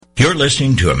You're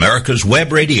listening to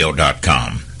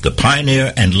America'sWebRadio.com, the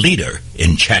pioneer and leader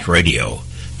in chat radio.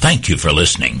 Thank you for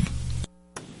listening.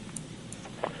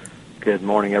 Good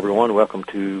morning, everyone. Welcome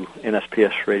to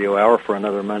NSPS Radio Hour for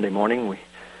another Monday morning. We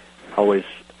always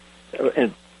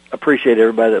appreciate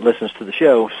everybody that listens to the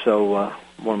show, so want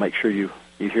to make sure you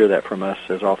hear that from us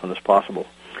as often as possible.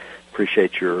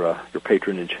 Appreciate your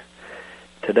patronage.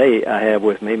 Today I have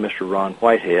with me Mr. Ron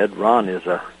Whitehead. Ron is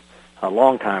a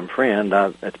longtime friend.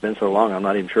 It's been so long I'm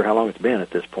not even sure how long it's been at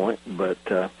this point, but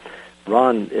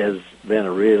Ron has been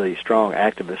a really strong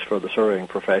activist for the surveying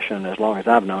profession as long as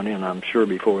I've known him, and I'm sure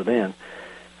before then.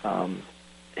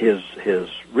 His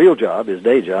real job, his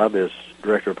day job, is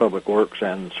Director of Public Works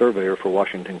and Surveyor for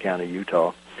Washington County,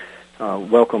 Utah.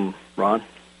 Welcome, Ron.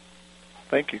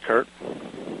 Thank you, Curt.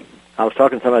 I was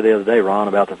talking to somebody the other day, Ron,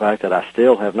 about the fact that I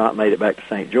still have not made it back to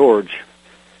St. George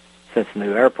since the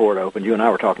new airport opened. You and I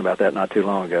were talking about that not too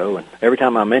long ago, and every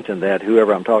time I mention that,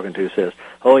 whoever I'm talking to says,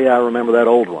 "Oh yeah, I remember that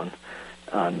old one."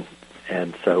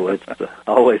 And so it's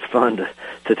always fun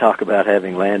to talk about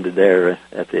having landed there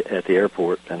at the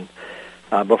airport. And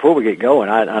before we get going,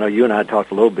 I know you and I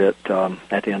talked a little bit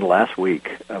at the end of last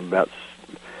week about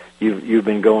you've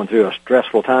been going through a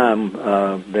stressful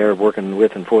time there working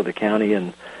with and for the county,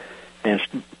 and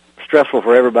stressful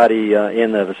for everybody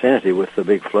in the vicinity with the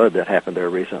big flood that happened there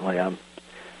recently.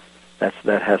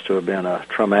 That has to have been a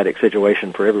traumatic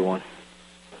situation for everyone.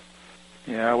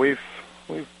 Yeah, we've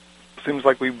seems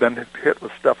like we've been hit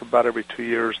with stuff about every 2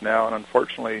 years now, and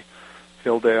unfortunately,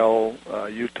 Hilldale,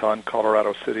 Utah, and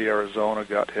Colorado City, Arizona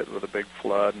got hit with a big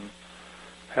flood and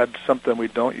had something we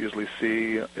don't usually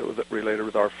see. It was related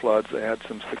with our floods. They had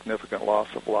some significant loss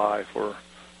of life.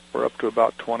 We're up to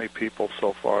about 20 people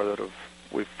so far that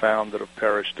we've found that have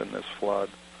perished in this flood.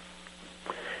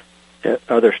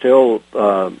 Are there still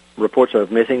reports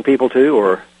of missing people too,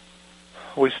 or?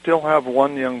 We still have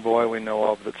one young boy we know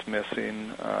of that's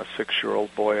missing, a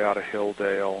 6-year-old boy out of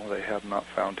Hilldale. They have not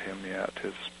found him yet.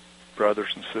 His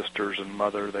brothers and sisters and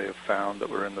mother they have found that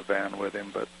were in the van with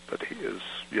him, but he is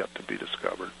yet to be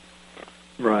discovered.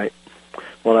 Right.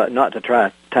 Well, not to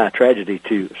tie tragedy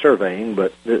to surveying,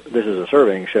 but this is a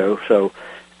surveying show, so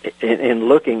in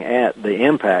looking at the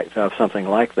impact of something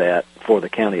like that for the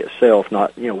county itself,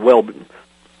 not,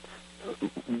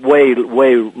 way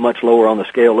much lower on the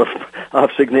scale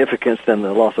of significance than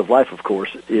the loss of life, of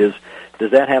course, does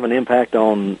that have an impact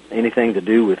on anything to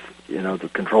do with, the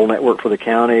control network for the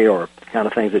county or kind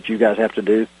of things that you guys have to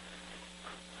do?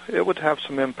 It would have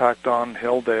some impact on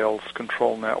Hilldale's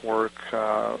control network,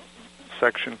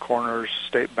 section corners,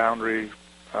 state boundary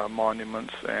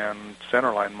monuments, and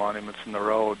centerline monuments in the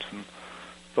roads. And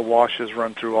the washes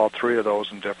run through all three of those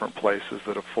in different places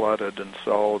that have flooded, and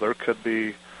so there could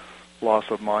be loss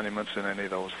of monuments in any of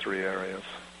those three areas.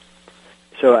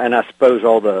 So, and I suppose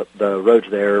all the roads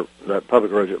there, the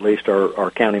public roads at least,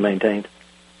 are county maintained?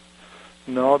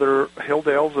 No,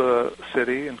 Hilldale's a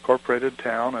city, incorporated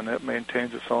town, and it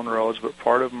maintains its own roads, but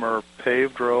part of them are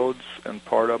paved roads and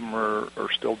part of them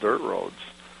are still dirt roads.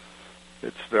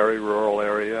 It's a very rural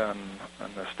area,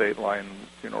 and the state line,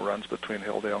 runs between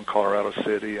Hilldale and Colorado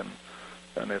City, and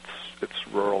it's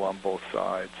rural on both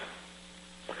sides.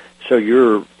 So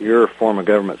your form of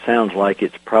government sounds like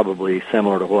it's probably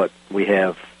similar to what we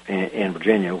have in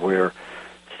Virginia, where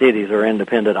cities are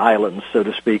independent islands, so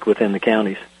to speak, within the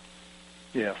counties.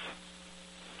 Yes.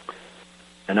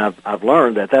 And I've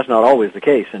learned that that's not always the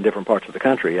case in different parts of the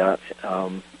country. Of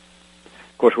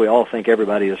course, we all think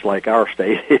everybody is like our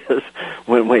state is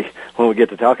when we get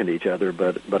to talking to each other,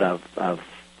 but I've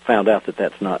found out that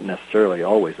that's not necessarily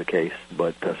always the case.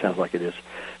 But sounds like it is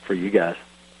for you guys.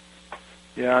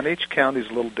 Yeah, and each county is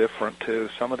a little different, too.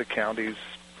 Some of the counties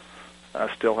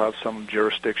still have some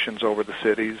jurisdictions over the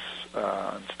cities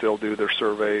and still do their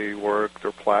survey work,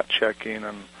 their plat checking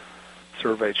and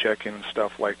survey checking and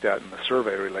stuff like that in the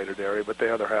survey-related area, but they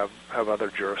have other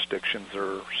jurisdictions that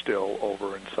are still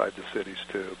over inside the cities,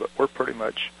 too. But we're pretty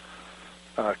much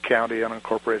county,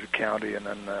 unincorporated county, and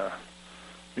then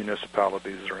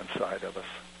municipalities are inside of us.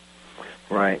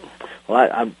 Right. Well,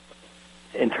 I'm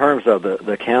in terms of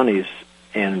the counties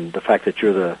and the fact that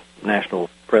you're the national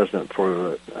president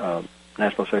for the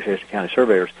National Association of County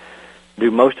Surveyors,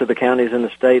 do most of the counties in the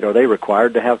state, are they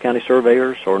required to have county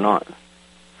surveyors or not?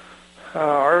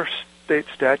 Our state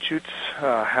statutes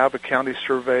have a county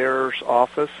surveyor's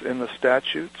office in the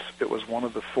statutes. It was one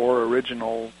of the 4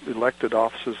 original elected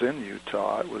offices in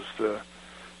Utah. It was the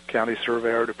county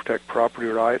surveyor to protect property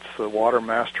rights, the water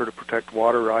master to protect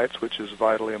water rights, which is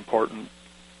vitally important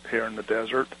here in the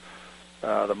desert,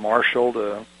 the marshal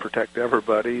to protect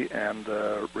everybody, and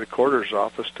the recorder's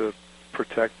office to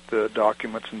protect the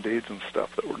documents and deeds and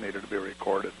stuff that were needed to be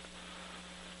recorded.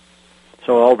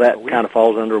 So all that kind of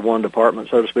falls under one department,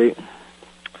 so to speak?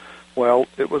 Well,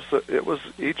 it was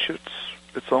each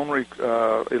its own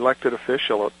elected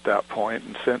official at that point,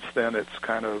 and since then it's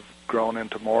kind of grown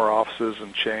into more offices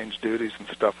and changed duties and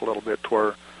stuff a little bit, to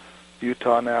where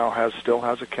Utah now still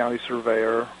has a county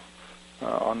surveyor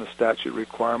on the statute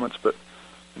requirements, but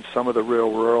in some of the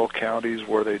real rural counties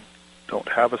where they don't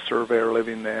have a surveyor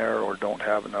living there or don't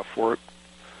have enough work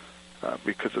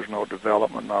because there's no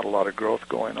development, not a lot of growth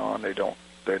going on, they don't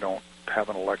have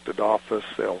an elected office.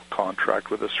 They'll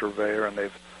contract with a surveyor, and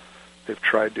they've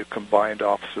tried to combine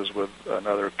offices with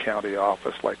another county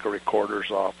office, like a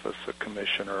recorder's office, a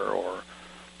commissioner, or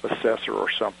assessor or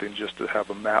something, just to have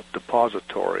a map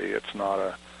depository. It's not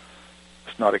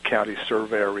a county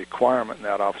surveyor requirement in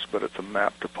that office, but it's a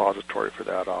map depository for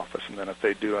that office. And then if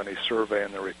they do any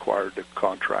surveying, they're required to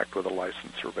contract with a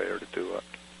licensed surveyor to do it.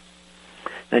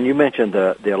 And you mentioned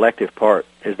the elective part.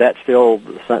 Is that still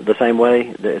the same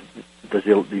way? Do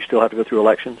you still have to go through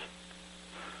elections?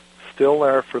 Still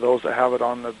there for those that have it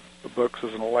on the books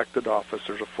as an elected office.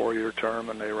 There's a 4-year term,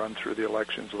 and they run through the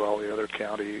elections with all the other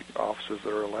county offices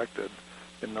that are elected.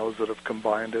 And those that have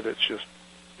combined it, it's just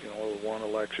one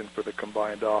election for the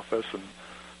combined office. And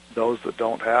those that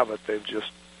don't have it,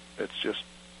 it's just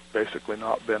basically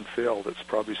not been filled. It's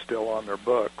probably still on their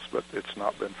books, but it's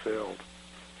not been filled.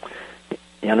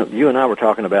 You and I were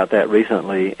talking about that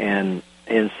recently, and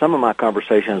in some of my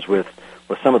conversations with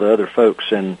some of the other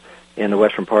folks in the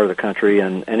western part of the country,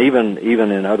 and even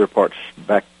in other parts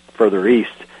back further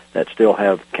east that still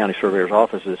have county surveyors'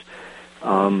 offices,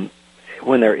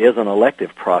 when there is an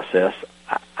elective process,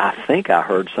 I think I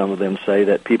heard some of them say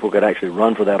that people could actually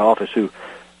run for that office who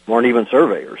weren't even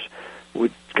surveyors,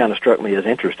 which kind of struck me as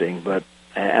interesting.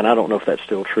 And I don't know if that's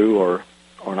still true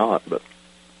or not, but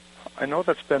I know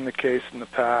that's been the case in the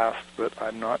past, but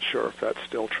I'm not sure if that's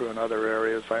still true in other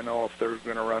areas. I know if they're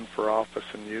going to run for office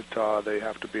in Utah, they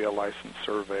have to be a licensed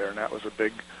surveyor, and that was a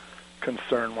big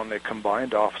concern when they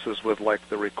combined offices with, like,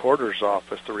 the recorder's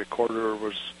office. The recorder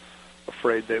was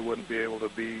afraid they wouldn't be able to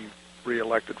be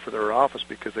reelected for their office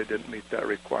because they didn't meet that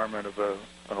requirement of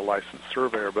a licensed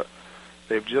surveyor. But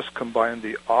they've just combined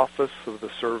the office of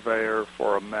the surveyor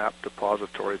for a map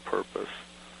depository purpose.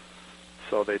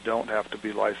 So they don't have to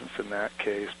be licensed in that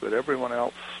case, but everyone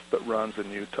else that runs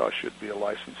in Utah should be a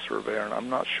licensed surveyor, and I'm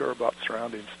not sure about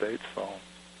surrounding states, though.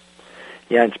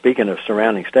 Yeah, and speaking of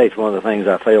surrounding states, one of the things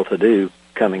I failed to do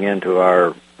coming into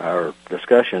our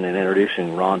discussion and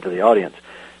introducing Ron to the audience,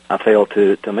 I failed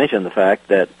to mention the fact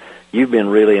that you've been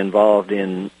really involved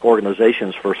in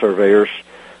organizations for surveyors,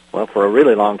 well, for a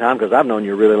really long time, because I've known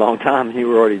you a really long time, and you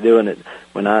were already doing it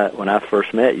when I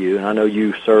first met you, and I know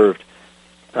you served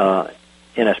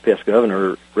NSPS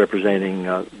governor representing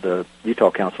the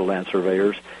Utah Council of Land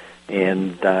Surveyors,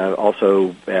 and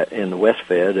also in the West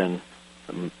Fed, and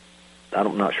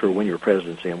I'm not sure when your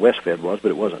presidency in West Fed was,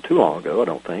 but it wasn't too long ago, I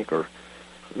don't think, or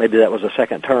maybe that was a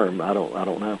second term. I don't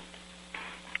know.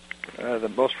 The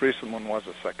most recent one was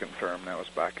a second term. That was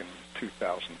back in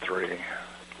 2003.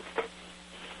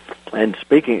 And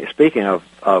speaking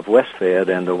of West Fed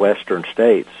and the western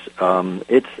states,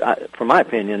 it's from my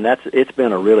opinion, it's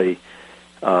been a really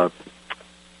a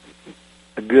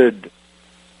good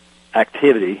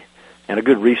activity and a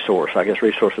good resource. I guess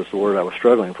resource is the word I was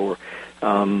struggling for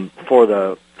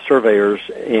the surveyors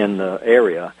in the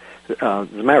area. As a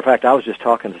matter of fact, I was just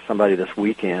talking to somebody this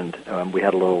weekend. We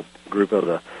had a little group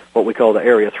of what we call the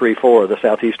Area 3-4 of the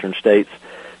southeastern states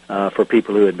for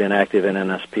people who had been active in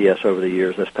NSPS over the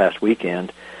years. This past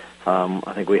weekend,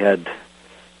 I think we had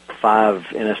 5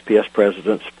 NSPS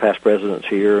presidents, past presidents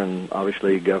here, and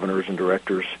obviously governors and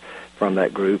directors from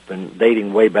that group, and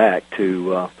dating way back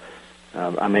to,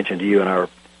 I mentioned to you in our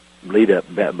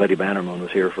lead-up, Buddy Bannerman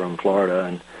was here from Florida,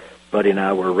 and Buddy and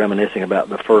I were reminiscing about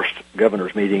the first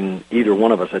governor's meeting either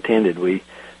one of us attended. We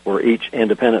were each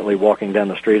independently walking down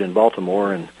the street in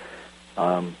Baltimore, and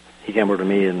he came over to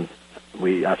me, and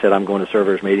I said, I'm going to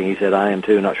Surveyors meeting. He said, I am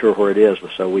too, not sure where it is,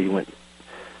 so we went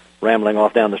rambling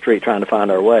off down the street trying to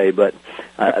find our way. But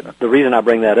the reason I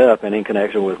bring that up, and in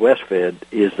connection with WestFed,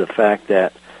 is the fact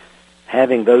that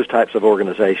having those types of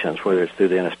organizations, whether it's through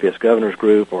the NSPS Governors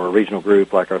Group or a regional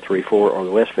group like our 3-4 or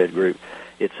the WestFed Group,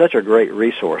 it's such a great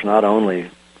resource, not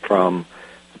only from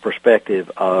the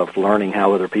perspective of learning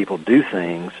how other people do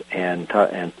things and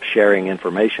sharing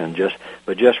information,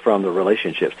 but just from the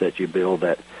relationships that you build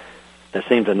that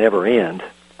seem to never end,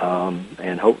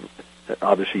 and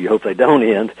obviously you hope they don't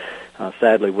end.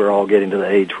 Sadly, we're all getting to the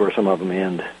age where some of them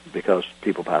end because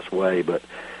people pass away. But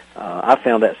I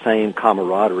found that same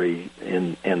camaraderie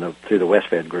through the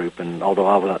WestFed group, and although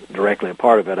I wasn't directly a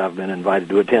part of it, I've been invited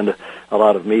to attend a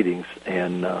lot of meetings,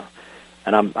 and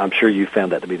I'm sure you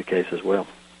found that to be the case as well.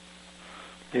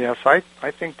 Yes, I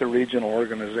think the regional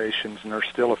organizations, and there's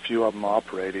still a few of them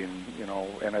operating,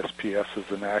 NSPS is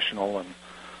the national, and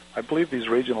I believe these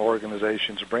regional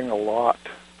organizations bring a lot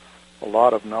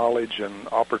of knowledge and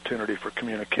opportunity for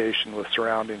communication with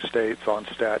surrounding states on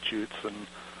statutes and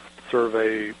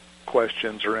survey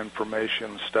questions or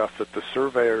information stuff that the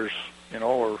surveyors,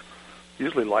 are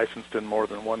usually licensed in more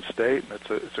than one state, and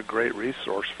it's a great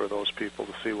resource for those people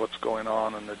to see what's going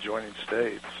on in the adjoining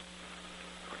states.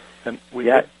 And we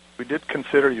did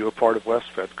consider you a part of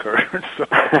WestFed, Curt, so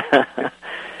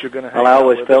you're going to hang out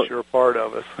with us, you're a part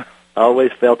of us. I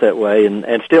always felt that way,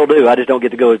 and still do. I just don't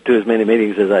get to go to as many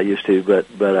meetings as I used to, but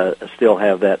I still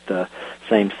have that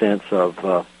same sense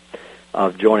of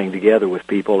joining together with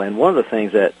people. And one of the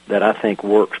things that I think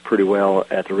works pretty well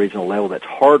at the regional level that's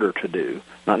harder to do,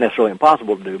 not necessarily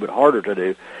impossible to do, but harder to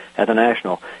do at the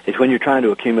national, is when you're trying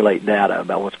to accumulate data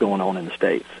about what's going on in the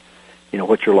states.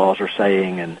 What your laws are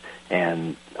saying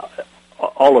and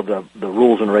all of the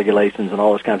rules and regulations and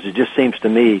all those kinds. It just seems to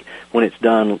me when it's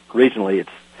done regionally,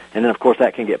 and then of course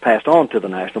that can get passed on to the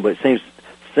national, but it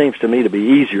seems to me to be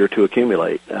easier to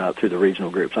accumulate through the regional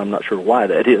groups. I'm not sure why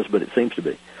that is, but it seems to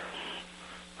be.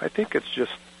 I think it's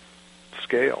just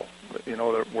scale.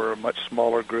 We're a much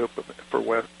smaller group. For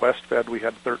WestFed, we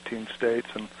had 13 states,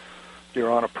 and you're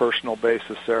on a personal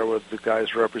basis there with the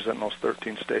guys representing those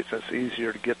 13 states. It's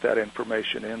easier to get that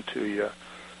information into you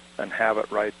and have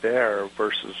it right there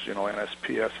versus,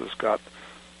 NSPS has got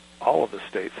all of the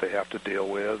states they have to deal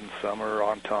with, and some are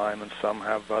on time, and some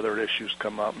have other issues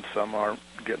come up, and some aren't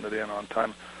getting it in on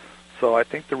time. So I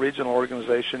think the regional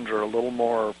organizations are a little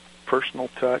more personal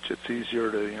touch. It's easier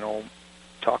to,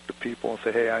 talk to people and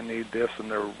say, hey, I need this,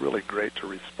 and they're really great to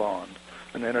respond.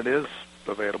 And then it is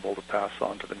available to pass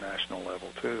on to the national level,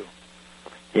 too.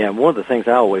 Yeah, and one of the things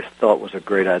I always thought was a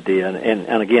great idea,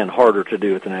 and again, harder to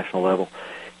do at the national level,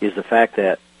 is the fact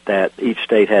that each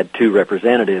state had two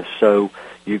representatives, so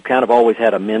you kind of always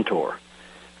had a mentor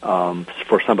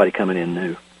for somebody coming in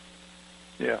new.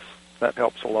 Yes, that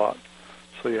helps a lot.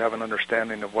 So you have an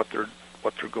understanding of what they're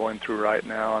going through right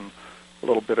now, and a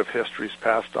little bit of history is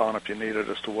passed on if you need it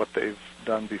as to what they've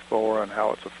done before and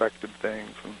how it's affected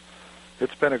things. And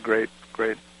it's been a great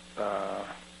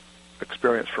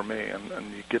experience for me, and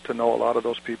you get to know a lot of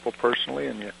those people personally,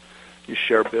 and you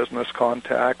share business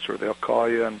contacts, or they'll call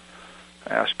you and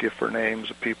ask you for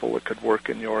names of people that could work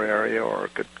in your area or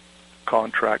could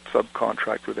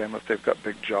subcontract with them if they've got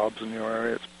big jobs in your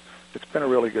area. It's been a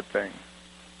really good thing.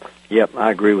 Yep, I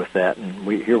agree with that. And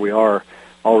here we are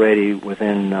already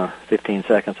within 15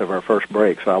 seconds of our first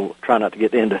break, so I'll try not to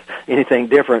get into anything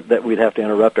different that we'd have to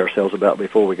interrupt ourselves about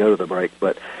before we go to the break.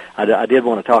 But I did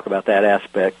want to talk about that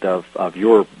aspect of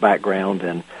your background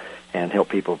and help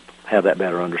people have that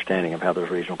better understanding of how those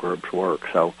regional groups work.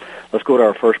 So let's go to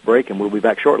our first break, and we'll be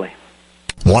back shortly.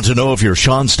 Want to know if your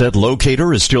Schonstedt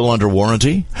locator is still under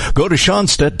warranty? Go to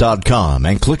Schonstedt.com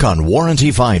and click on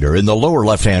Warranty Finder in the lower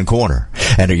left-hand corner.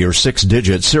 Enter your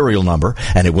 6-digit serial number,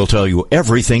 and it will tell you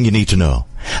everything you need to know.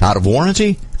 Out of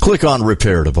warranty? Click on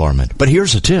Repair Department. But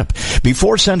here's a tip.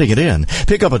 Before sending it in,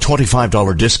 pick up a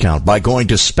 $25 discount by going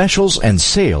to Specials and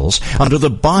Sales under the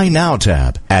Buy Now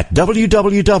tab at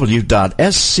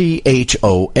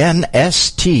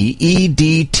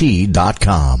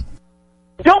www.schonstedt.com.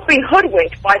 Don't be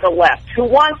hoodwinked by the left, who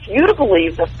wants you to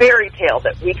believe the fairy tale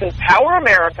that we can power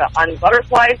America on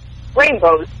butterflies,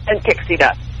 rainbows, and pixie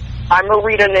dust. I'm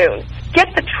Marita Noon.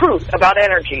 Get the truth about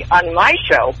energy on my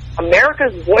show,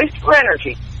 America's Voice for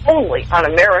Energy, only on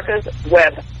America's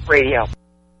Web Radio.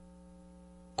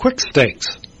 Quick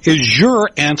Stakes is your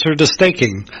answer to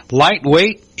staking.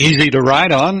 Lightweight, easy to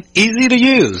ride on, easy to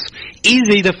use,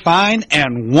 easy to find,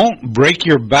 and won't break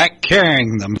your back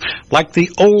carrying them like the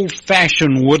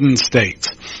old-fashioned wooden stakes.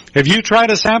 Have you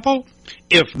tried a sample?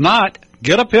 If not,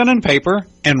 get a pen and paper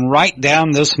and write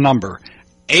down this number,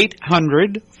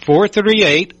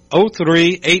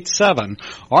 800-438-0387,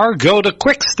 or go to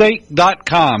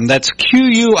quickstake.com, that's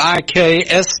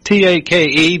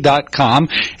QUIKSTAKE.com,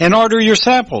 and order your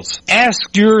samples.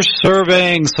 Ask your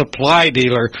surveying supply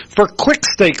dealer for Quick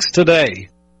Stakes today.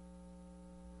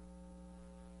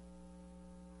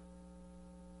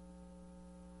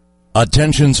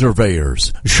 Attention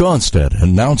surveyors, Schonstedt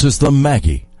announces the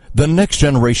Maggie, the next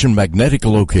generation magnetic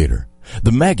locator.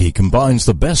 The Maggie combines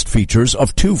the best features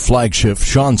of two flagship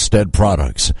Schonstedt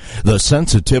products, the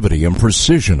sensitivity and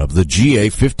precision of the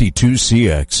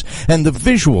GA52CX and the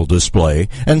visual display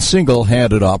and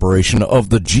single-handed operation of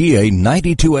the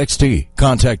GA92XT.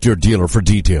 Contact your dealer for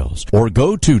details or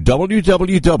go to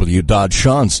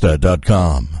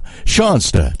www.schonstedt.com.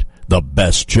 Schonstedt, the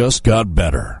best just got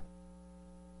better.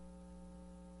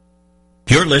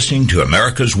 You're listening to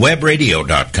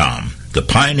AmericasWebRadio.com, the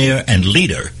pioneer and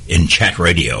leader in chat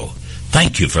radio.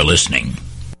 Thank you for listening.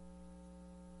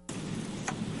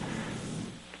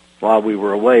 While we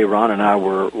were away, Ron and I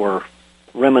were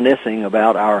reminiscing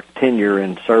about our tenure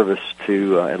in service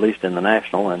to, at least in the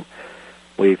National, and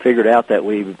we figured out that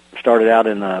we started out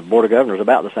in the Board of Governors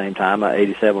about the same time.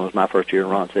 87 was my first year,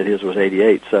 and Ron said his was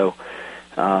 88. So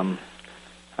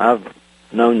I've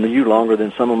known you longer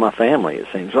than some of my family, it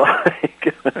seems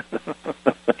like.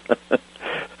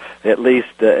 At least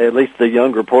the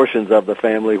younger portions of the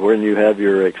family, when you have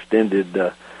your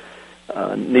extended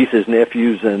nieces,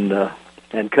 nephews,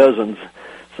 and cousins.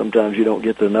 Sometimes you don't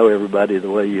get to know everybody the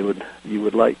way you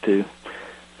would like to.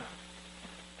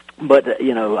 But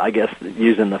I guess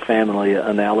using the family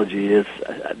analogy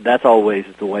that's always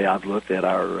the way I've looked at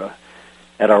our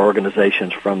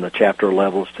organizations, from the chapter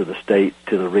levels to the state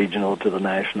to the regional to the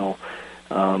national.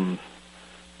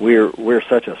 We're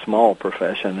such a small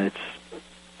profession. It's,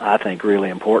 I think, really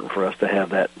important for us to have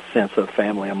that sense of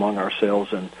family among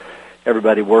ourselves and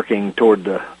everybody working toward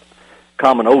the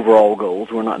common overall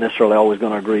goals. We're not necessarily always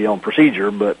going to agree on procedure,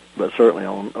 but certainly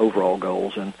on overall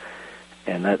goals, and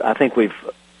that, I think we've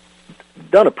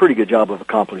done a pretty good job of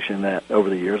accomplishing that over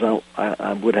the years.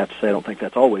 I would have to say I don't think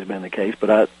that's always been the case, but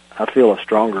I feel a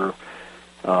stronger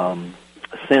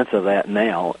sense of that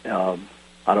now.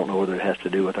 I don't know whether it has to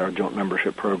do with our joint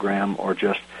membership program or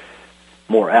just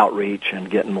more outreach and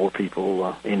getting more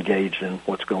people engaged in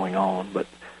what's going on. But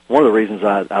one of the reasons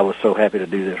I was so happy to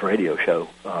do this radio show,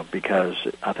 because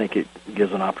I think it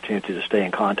gives an opportunity to stay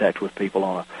in contact with people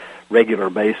on a regular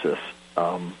basis.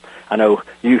 I know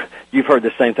you've heard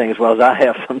the same thing as well as I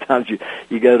have. Sometimes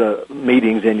you go to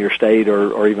meetings in your state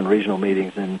or even regional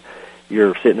meetings, and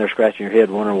you're sitting there scratching your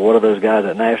head wondering, what are those guys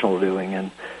at National doing?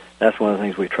 And that's one of the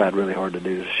things we tried really hard to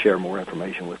do, is share more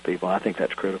information with people. I think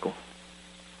that's critical.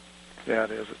 Yeah,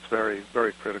 it is. It's very,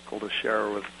 very critical to share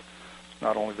with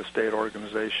not only the state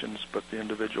organizations, but the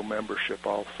individual membership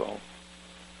also.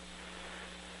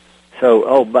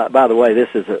 So, by the way, this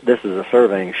is a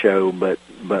surveying show, but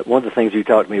one of the things you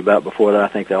talked to me about before that I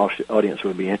think the audience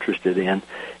would be interested in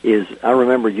is, I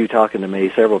remember you talking to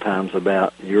me several times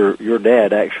about your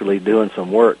dad actually doing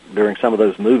some work during some of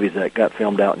those movies that got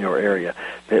filmed out in your area.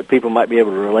 That people might be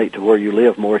able to relate to where you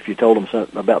live more if you told them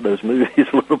something about those movies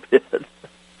a little bit.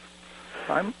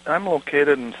 I'm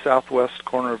located in southwest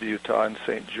corner of Utah in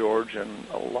St. George, and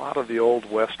a lot of the old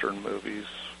Western movies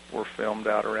were filmed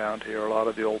out around here. A lot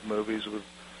of the old movies with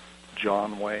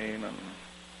John Wayne and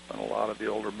a lot of the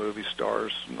older movie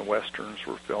stars in the Westerns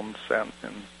were filmed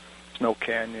in Snow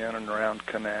Canyon and around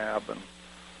Kanab. And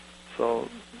so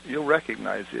you'll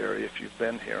recognize the area if you've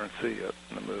been here and see it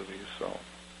in the movies. So.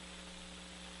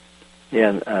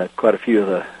 Yeah, and quite a few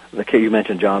of you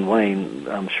mentioned John Wayne.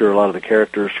 I'm sure a lot of the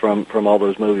characters from all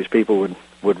those movies people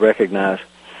would recognize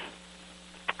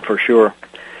for sure.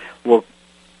 Well,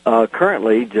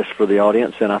 currently, just for the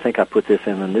audience, and I think I put this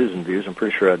in the News and Views, I'm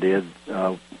pretty sure I did,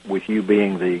 with you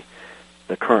being the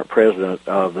current president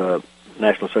of the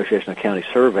National Association of County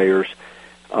Surveyors,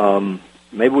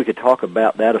 maybe we could talk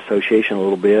about that association a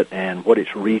little bit and what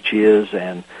its reach is,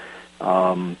 and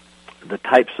the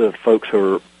types of folks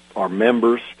who are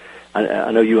members.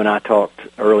 I know you and I talked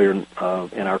earlier in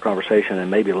our conversation, and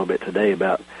maybe a little bit today,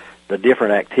 about the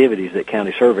different activities that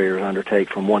county surveyors undertake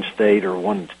from one state or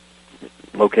one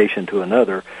location to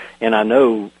another. And I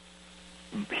know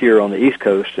here on the East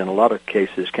Coast, in a lot of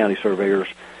cases, county surveyors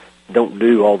don't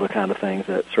do all the kind of things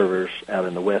that surveyors out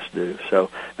in the West do. So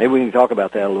maybe we can talk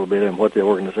about that a little bit and what the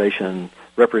organization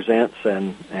represents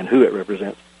and who it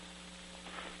represents.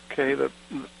 Okay, the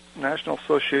National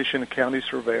Association of County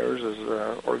Surveyors is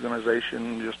an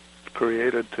organization just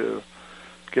created to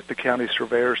get the county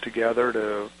surveyors together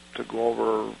to go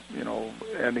over,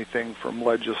 anything from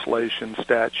legislation,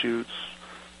 statutes,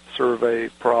 survey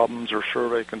problems, or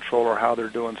survey control, or how they're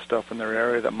doing stuff in their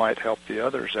area that might help the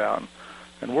others out.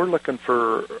 And we're looking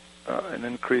for an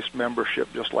increased membership,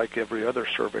 just like every other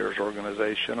surveyors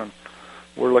organization. And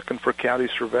we're looking for county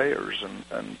surveyors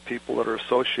and people that are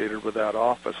associated with that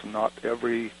office. And not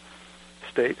every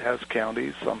state has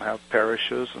counties. Some have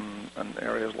parishes and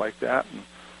areas like that. And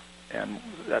and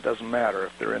that doesn't matter.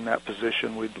 If they're in that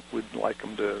position, we'd like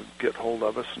them to get hold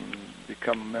of us and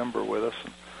become a member with us.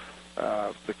 And,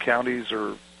 the counties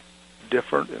are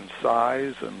different in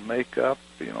size and makeup.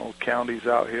 You know, counties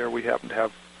out here, we happen to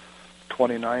have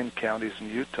 29 counties in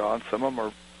Utah, and some of them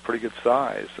are pretty good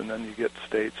size. And then you get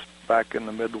states back in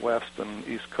the Midwest and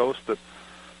East Coast that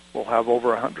will have over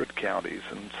 100 counties,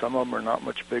 and some of them are not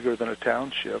much bigger than a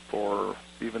township or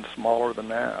even smaller than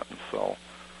that. And so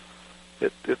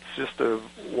it's just a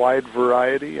wide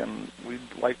variety, and we'd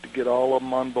like to get all of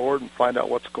them on board and find out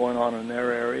what's going on in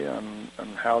their area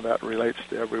and how that relates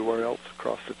to everywhere else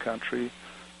across the country.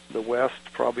 The West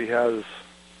probably has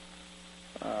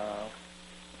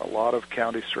a lot of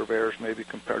county surveyors maybe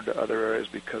compared to other areas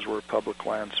because we're a public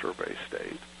land survey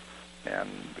state. And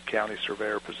the county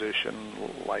surveyor position,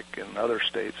 like in other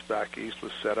states back east,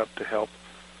 was set up to help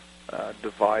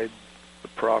divide the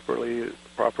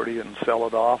property and sell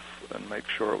it off and make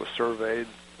sure it was surveyed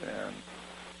and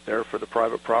there for the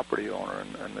private property owner.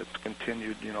 And it's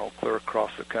continued, you know, clear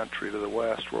across the country to the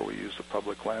west where we use a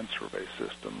public land survey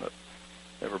system that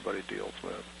everybody deals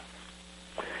with.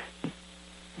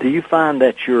 Do you find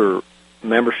that your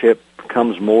membership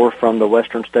comes more from the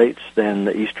western states than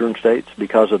the eastern states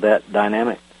because of that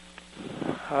dynamic?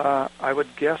 I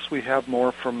would guess we have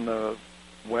more from the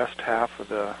west half of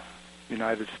the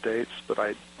United States, but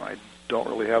I don't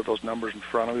really have those numbers in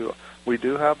front of me. We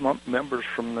do have members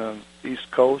from the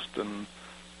East Coast and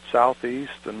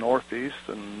Southeast and Northeast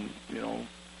and, you know,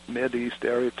 Mid-East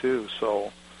area too.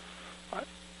 So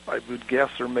I would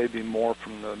guess there may be more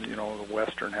from the, you know, the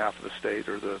western half of the state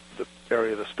or the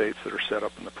area of the states that are set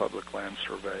up in the public land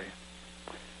survey.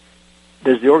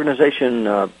 Does the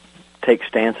organization take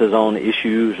stances on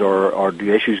issues, or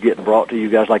do issues get brought to you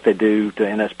guys like they do to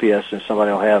NSPS, and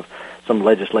somebody will have some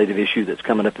legislative issue that's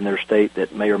coming up in their state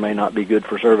that may or may not be good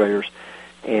for surveyors?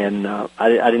 And I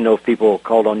didn't know if people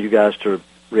called on you guys to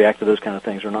react to those kind of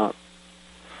things or not.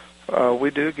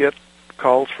 We do get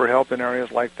calls for help in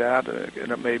areas like that,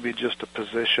 and it may be just a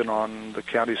position on the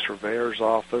county surveyor's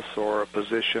office or a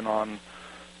position on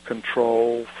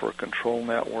control for control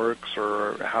networks,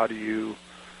 or how do you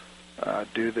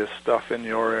do this stuff in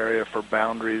your area for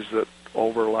boundaries that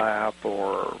overlap,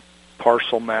 or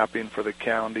parcel mapping for the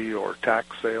county, or tax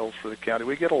sales for the county.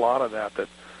 We get a lot of that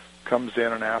comes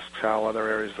in and asks how other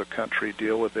areas of the country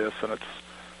deal with this, and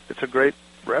it's a great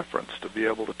reference to be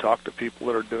able to talk to people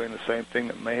that are doing the same thing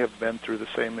that may have been through the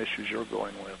same issues you're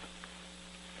going with.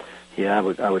 Yeah,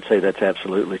 I would say that's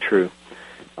absolutely true.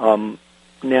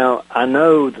 Now, I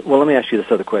know, well, let me ask you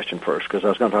this other question first, because I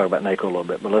was going to talk about NACO a little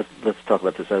bit, but let's talk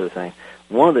about this other thing.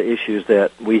 One of the issues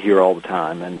that we hear all the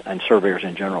time, and surveyors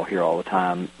in general hear all the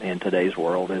time in today's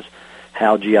world, is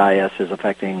how GIS is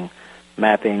affecting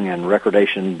mapping and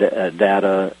recordation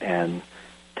data and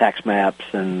tax maps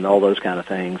and all those kind of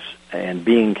things. And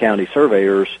being county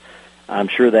surveyors, I'm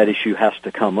sure that issue has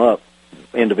to come up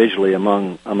individually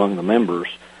among the members.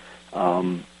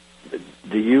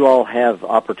 Do you all have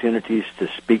opportunities to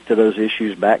speak to those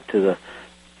issues back to the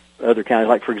other counties?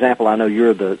 Like, for example, I know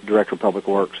you're the Director of Public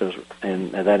Works,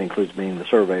 and that includes being the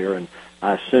surveyor, and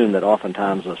I assume that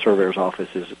oftentimes the surveyor's office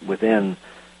is within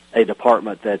a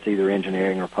department that's either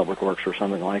engineering or public works or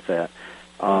something like that.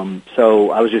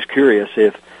 So I was just curious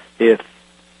if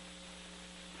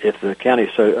the County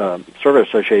Survey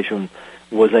Association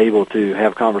was able to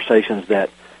have conversations that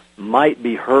might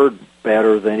be heard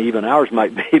better than even ours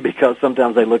might be, because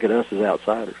sometimes they look at us as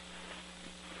outsiders.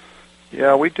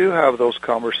 Yeah, we do have those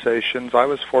conversations. I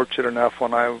was fortunate enough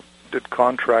when I did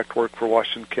contract work for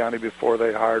Washington County before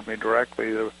they hired me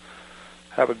directly to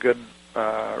have a good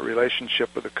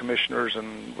relationship with the commissioners,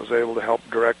 and was able to help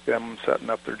direct them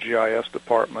setting up their GIS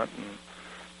department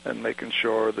and making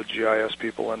sure the GIS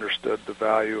people understood the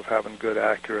value of having good,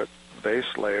 accurate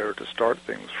base layer to start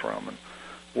things from. And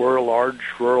we're a large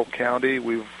rural county.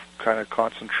 We've kind of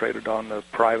concentrated on the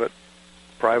private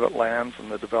lands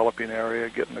and the developing area,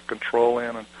 getting the control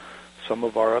in, and some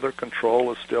of our other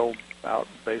control is still out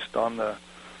based on the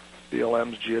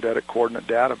BLM's geodetic coordinate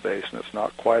database, and it's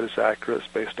not quite as accurate.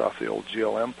 It's based off the old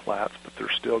GLM plats, but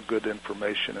there's still good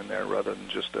information in there rather than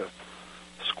just a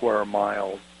square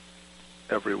mile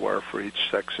everywhere for each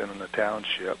section in the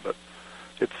township. But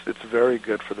it's very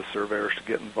good for the surveyors to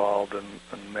get involved,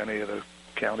 and many of the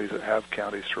counties that have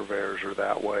county surveyors are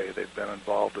that way. They've been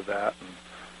involved with that and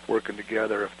working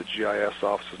together. If the GIS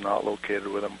office is not located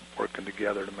with them, working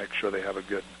together to make sure they have a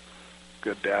good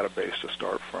database to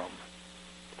start from.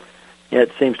 Yeah,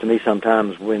 it seems to me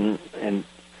sometimes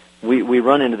we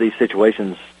run into these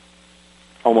situations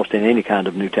almost in any kind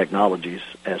of new technologies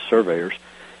as surveyors,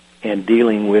 and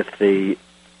dealing with the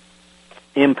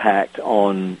impact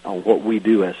on what we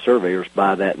do as surveyors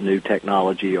by that new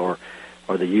technology or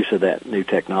the use of that new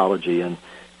technology. And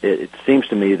it seems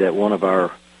to me that one of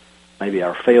our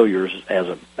failures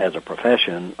as a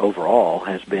profession overall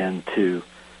has been to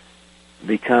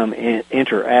become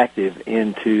interactive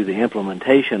into the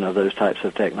implementation of those types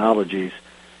of technologies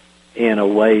in a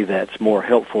way that's more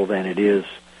helpful than it is.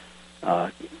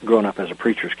 Growing up as a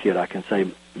preacher's kid, I can say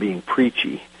being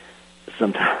preachy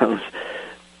sometimes,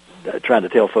 trying to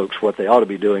tell folks what they ought to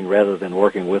be doing rather than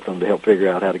working with them to help figure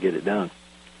out how to get it done.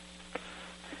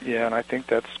 Yeah, and I think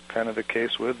that's kind of the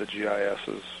case with the GIS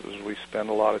is we spend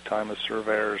a lot of time as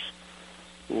surveyors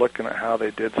looking at how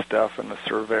they did stuff, and the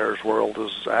surveyor's world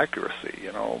is accuracy.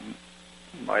 You know,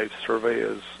 my survey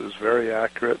is very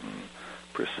accurate and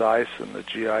precise, and the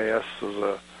GIS is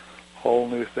a whole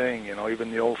new thing. You know,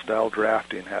 even the old style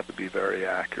drafting had to be very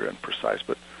accurate and precise,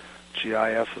 but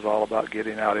GIS is all about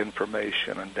getting out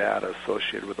information and data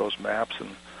associated with those maps, and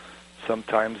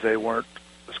sometimes they weren't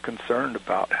as concerned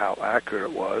about how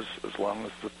accurate it was as long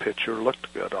as the picture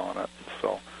looked good on it.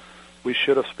 So we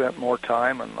should have spent more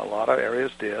time, and a lot of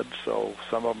areas did, so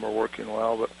some of them are working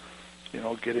well, but, you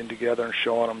know, getting together and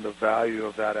showing them the value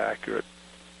of that accurate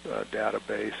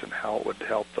database and how it would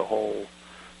help the whole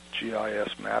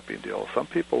GIS mapping deal. Some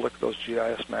people look at those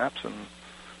GIS maps and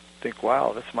think,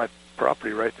 wow, that's my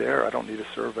property right there. I don't need a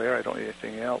surveyor. I don't need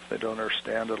anything else. They don't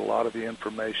understand that a lot of the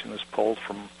information is pulled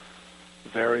from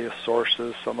various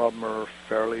sources. Some of them are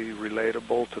fairly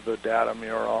relatable to the datum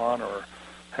you're on or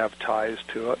have ties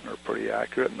to it and are pretty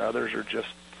accurate, and others are just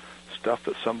stuff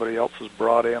that somebody else has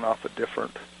brought in off a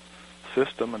different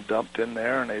system and dumped in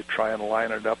there, and they try and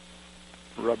line it up,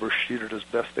 rubber sheet it as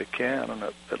best they can, and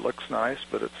it looks nice,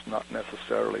 but it's not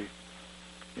necessarily,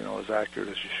 you know, as accurate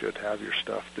as you should have your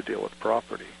stuff to deal with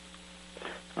property.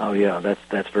 Oh yeah,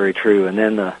 that's very true. And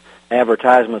then the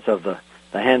advertisements of the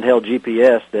handheld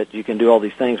GPS that you can do all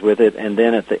these things with it, and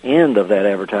then at the end of that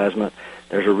advertisement,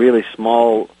 there's a really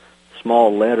small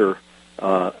letter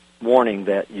warning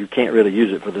that you can't really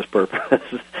use it for this purpose.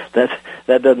 that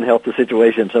doesn't help the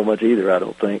situation so much either, I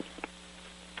don't think.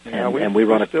 Yeah, and we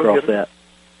run across that.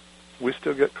 We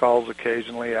still get calls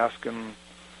occasionally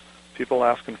people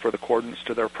asking for the coordinates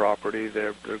to their property.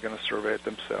 They're going to survey it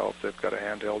themselves. They've got a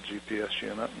handheld GPS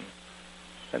unit,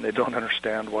 and they don't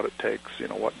understand what it takes, you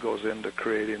know, what goes into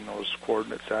creating those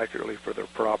coordinates accurately for their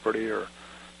property, or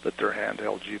that their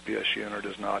handheld GPS unit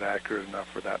is not accurate enough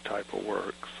for that type of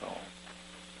work. So,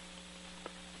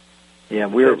 yeah,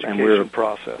 we're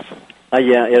process.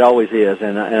 Yeah, it always is,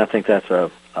 and I think that's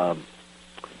a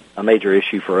major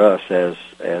issue for us as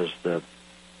the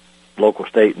local,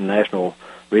 state, and national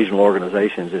regional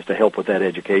organizations, is to help with that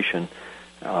education,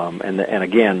 and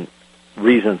again,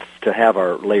 reasons to have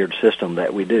our layered system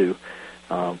that we do,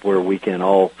 where we can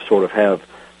all sort of have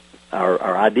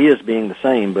our ideas being the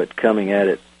same, but coming at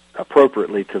it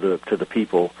appropriately to the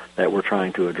people that we're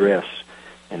trying to address,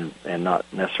 and not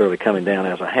necessarily coming down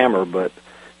as a hammer, but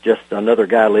just another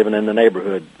guy living in the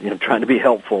neighborhood, you know, trying to be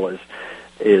helpful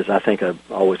is I think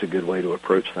always a good way to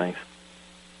approach things.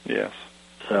 Yes.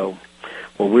 So,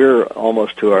 well, we're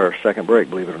almost to our second break,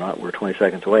 believe it or not. We're 20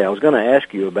 seconds away. I was going to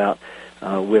ask you about,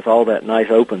 with all that nice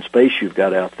open space you've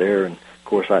got out there, and of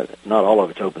course, not all of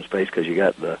it's open space because you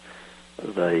got the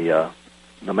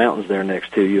mountains there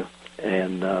next to you,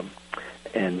 and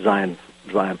Zion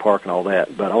Park and all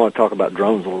that. But I want to talk about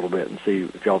drones a little bit and see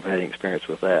if y'all have had any experience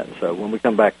with that. And so when we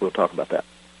come back, we'll talk about that.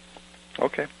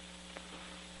 Okay.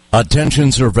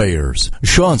 Attention surveyors,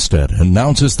 Schonstedt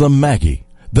announces the Maggie,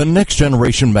 the next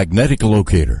generation magnetic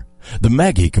locator. The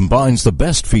Maggie combines the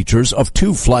best features of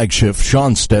two flagship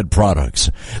Schonstedt products,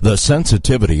 the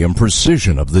sensitivity and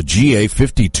precision of the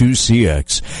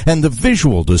GA52CX and the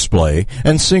visual display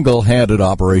and single-handed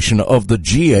operation of the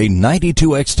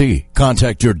GA92XT.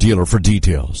 Contact your dealer for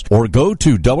details or go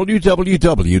to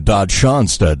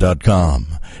www.schonstedt.com.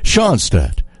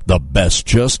 Schonstedt, the best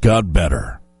just got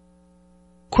better.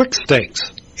 Quick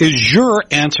Stakes is your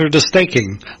answer to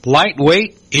staking.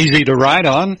 Lightweight, easy to ride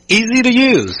on, easy to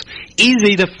use,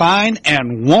 easy to find,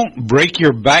 and won't break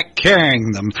your back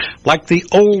carrying them like the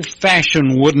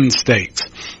old-fashioned wooden stakes.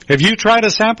 Have you tried a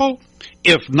sample?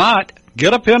 If not,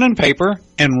 get a pen and paper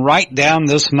and write down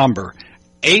this number,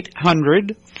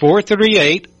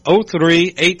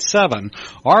 800-438-0387,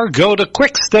 or go to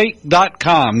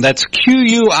quickstake.com. That's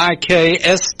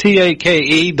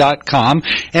QUIKSTAKE.com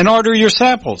and order your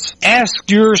samples.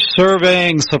 Ask your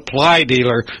surveying supply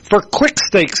dealer for Quick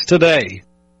Stakes today.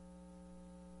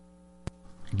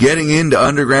 Getting into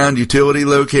underground utility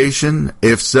location?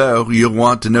 If so, you'll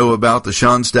want to know about the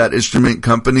Schonstatt Instrument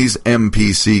Company's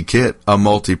MPC kit, a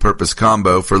multi-purpose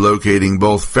combo for locating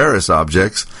both ferrous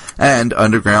objects and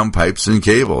underground pipes and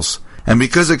cables. And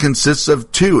because it consists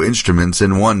of 2 instruments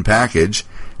in one package,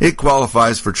 it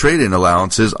qualifies for trade-in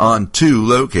allowances on 2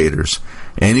 locators.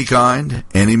 Any kind,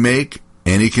 any make,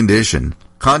 any condition.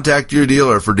 Contact your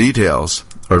dealer for details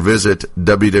or visit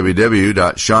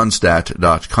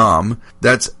www.schonstatt.com.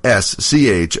 That's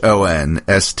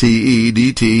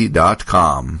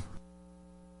SCHONSTEDT.com.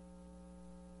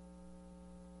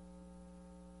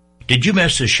 Did you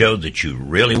miss a show that you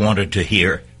really wanted to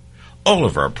hear? All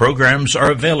of our programs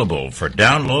are available for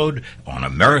download on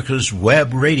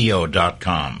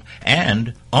americaswebradio.com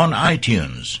and on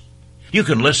iTunes. You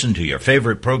can listen to your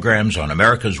favorite programs on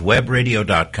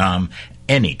americaswebradio.com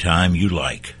anytime you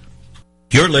like.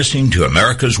 You're listening to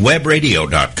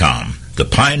americaswebradio.com, the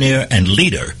pioneer and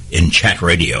leader in chat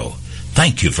radio.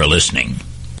 Thank you for listening.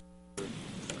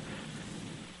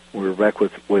 We're back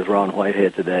with Ron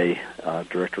Whitehead today,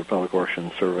 Director of Public Works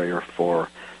and Surveyor for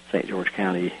St. George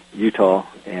County, Utah,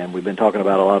 and we've been talking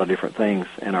about a lot of different things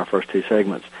in our first 2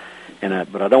 segments.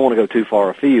 But I don't want to go too far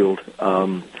afield.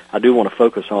 I do want to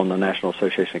focus on the National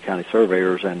Association of County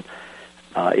Surveyors and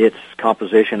its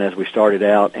composition as we started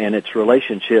out and its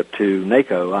relationship to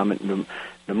NACO. I mean,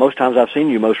 the most times I've seen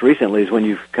you most recently is when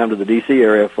you've come to the D.C.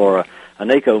 area for a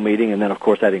NACO meeting, and then, of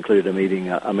course, that included a meeting,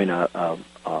 a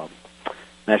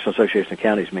National Association of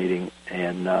Counties meeting,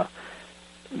 and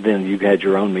then you had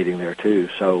your own meeting there too.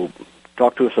 So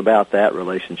talk to us about that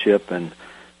relationship, and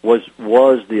was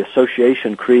the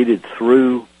association created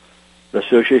through the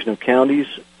Association of Counties,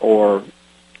 or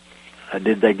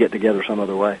did they get together some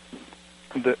other way?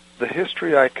 The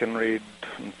history I can read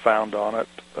and found on it,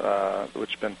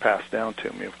 which has been passed down to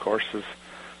me, of course, is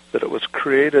that it was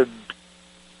created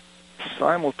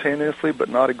simultaneously but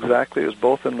not exactly. It was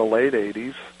both in the late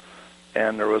 80s,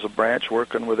 and there was a branch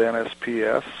working with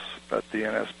NSPS at the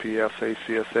NSPS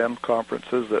ACSM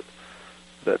conferences that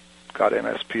got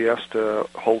NSPS to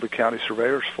hold a county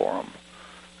surveyors forum.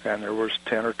 And there was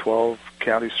 10 or 12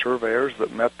 county surveyors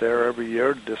that met there every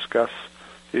year to discuss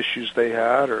issues they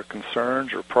had or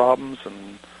concerns or problems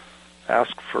and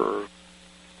ask for,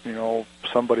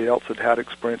 somebody else that had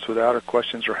experience with that or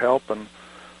questions or help. And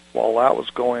while that was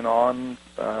going on,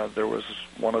 there was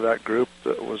one of that group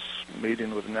that was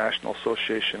meeting with the National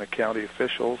Association of County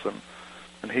Officials,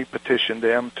 and he petitioned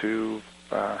them to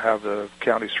have the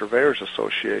County Surveyors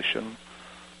Association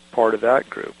part of that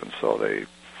group. And so they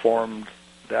formed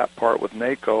that part with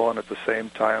NACO, and at the same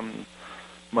time,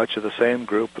 much of the same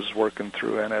group was working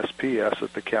through NSPS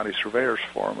at the County Surveyors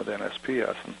Forum with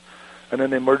NSPS. And then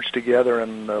they merged together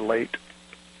in the late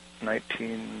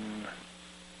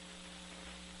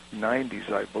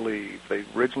 1990s, I believe. They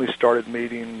originally started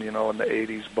meeting, in the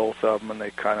 80s, both of them, and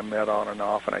they kind of met on and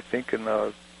off. And I think in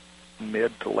the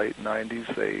mid to late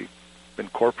 90s, they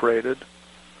incorporated,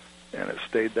 and it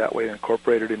stayed that way,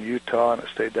 incorporated in Utah, and it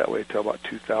stayed that way until about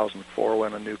 2004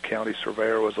 when a new county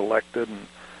surveyor was elected and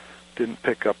didn't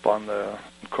pick up on the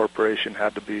incorporation,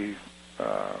 had to be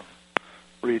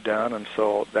redone, and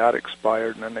so that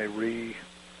expired, and then they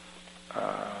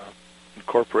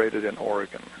incorporated in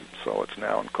Oregon. So it's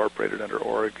now incorporated under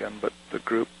Oregon, but the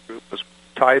group was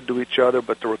tied to each other,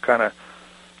 but there were kind of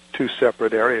 2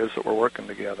 separate areas that were working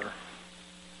together.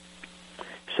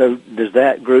 So does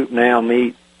that group now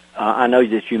meet? I know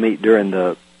that you meet during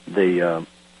the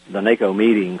NACO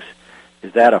meetings.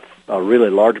 Is that a really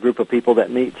large group of people that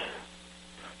meets?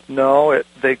 No,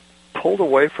 they pulled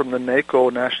away from the NACO,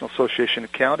 National Association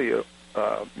of County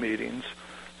meetings,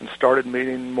 and started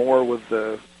meeting more with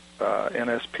the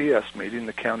NSPS meeting,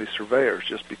 the county surveyors,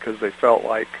 just because they felt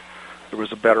like there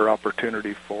was a better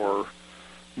opportunity for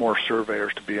more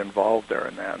surveyors to be involved there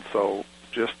in that. And so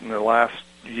just in the last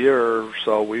year or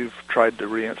so, we've tried to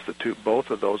reinstitute both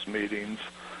of those meetings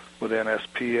with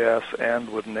NSPS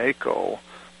and with NACO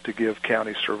to give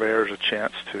county surveyors a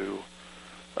chance to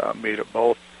meet at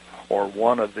both or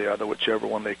one or the other, whichever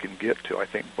one they can get to. I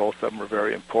think both of them are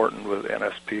very important. With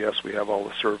NSPS, we have all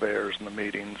the surveyors and the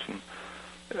meetings and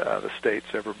the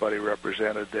states, everybody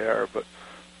represented there. But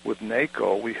with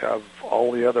NACO, we have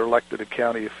all the other elected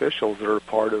county officials that are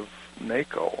part of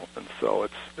NACO, and so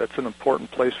that's an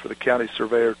important place for the county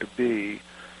surveyor to be,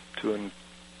 to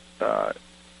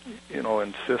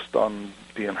insist on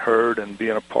being heard and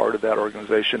being a part of that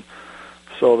organization,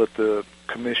 so that the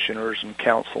commissioners and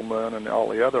councilmen and all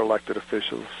the other elected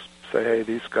officials say, hey,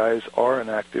 these guys are an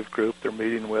active group, they're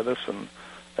meeting with us,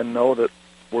 and know that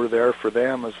we're there for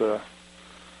them as a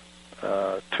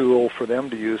tool for them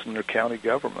to use in their county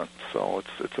government. So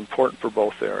it's important for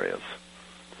both areas.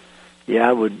 Yeah,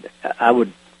 I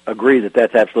would agree that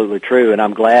that's absolutely true, and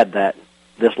I'm glad that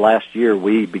this last year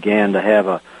we began to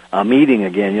have a meeting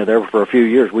again. You know, there for a few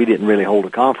years we didn't really hold a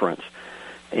conference,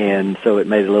 and so it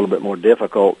made it a little bit more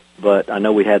difficult. But I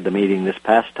know we had the meeting this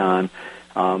past time.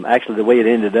 Actually, the way it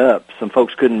ended up, some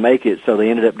folks couldn't make it, so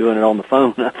they ended up doing it on the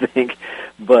phone, I think.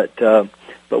 But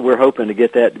we're hoping to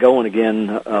get that going again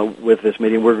with this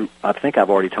meeting. I think I've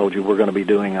already told you we're going to be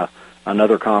doing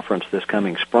another conference this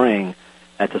coming spring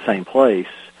at the same place.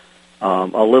 A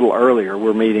little earlier,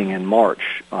 we're meeting in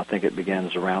March. I think it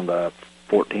begins around the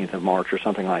 14th of March or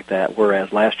something like that,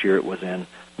 whereas last year it was in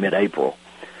mid-April.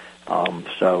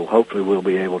 So hopefully we'll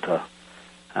be able to,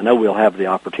 I know we'll have the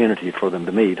opportunity for them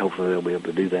to meet. Hopefully they'll be able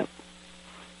to do that.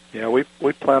 Yeah, we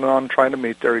plan on trying to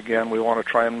meet there again. We want to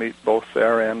try and meet both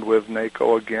there and with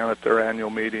NACO again at their annual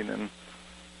meeting in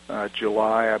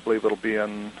July. I believe it'll be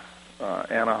in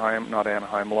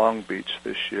Long Beach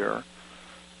this year.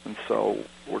 And so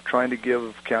we're trying to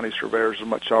give county surveyors as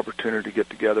much opportunity to get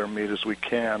together and meet as we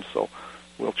can. So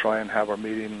we'll try and have our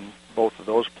meeting both of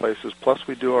those places. Plus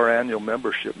we do our annual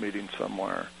membership meeting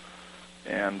somewhere.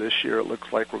 And this year it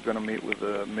looks like we're going to meet with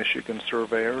the Michigan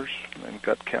Surveyors and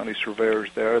got county surveyors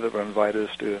there that have invited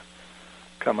us to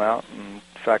come out. And in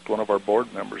fact, one of our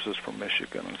board members is from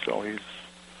Michigan, and so he's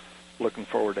looking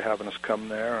forward to having us come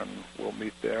there, and we'll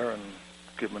meet there and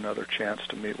give him another chance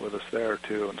to meet with us there,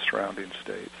 too, in surrounding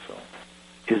states. So,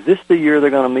 is this the year they're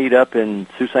going to meet up in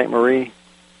Sault Ste. Marie?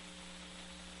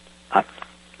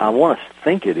 I want to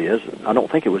think it is. I don't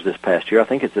think it was this past year. I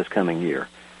think it's this coming year.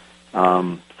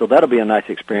 So that'll be a nice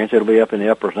experience. It'll be up in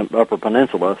the upper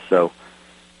peninsula, so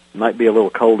it might be a little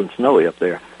cold and snowy up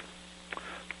there.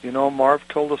 You know, Marv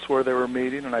told us where they were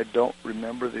meeting, and I don't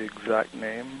remember the exact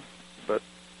name, but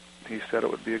he said it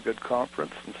would be a good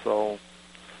conference, and so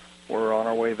we're on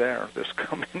our way there this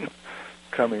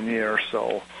coming year.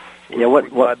 So we're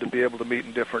glad to be able to meet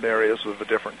in different areas with the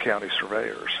different county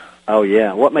surveyors. Oh,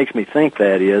 yeah. What makes me think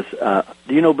that is,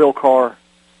 do you know Bill Carr?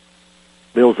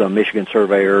 Bill's a Michigan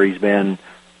surveyor. He's been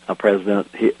a president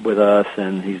with us,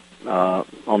 and he's on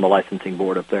the licensing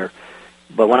board up there.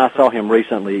 But when I saw him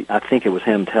recently, I think it was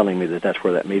him telling me that that's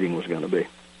where that meeting was going to be.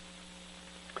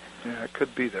 Yeah, it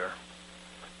could be there.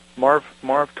 Marv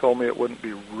told me it wouldn't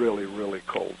be really, really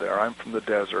cold there. I'm from the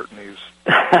desert, and he's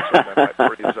that might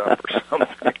freeze up or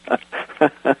something.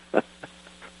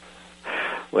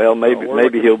 Well,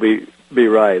 maybe he'll be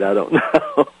right. I don't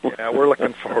know. Yeah, we're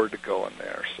looking forward to going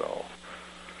there. So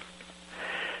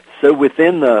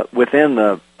within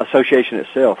the association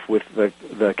itself, with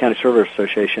the County Surveyors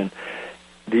Association,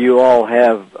 do you all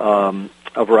have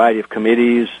a variety of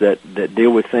committees that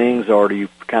deal with things, or do you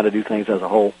kind of do things as a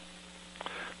whole?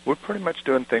 We're pretty much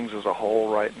doing things as a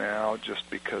whole right now, just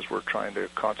because we're trying to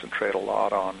concentrate a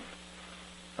lot on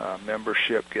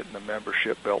membership, getting the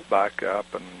membership built back up,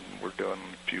 and we're doing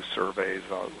a few surveys,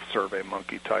 Survey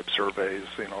Monkey type surveys,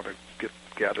 to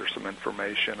gather some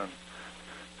information and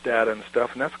data and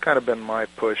stuff. And that's kind of been my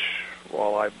push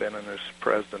while I've been in as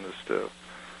president, is to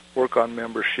work on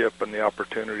membership and the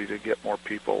opportunity to get more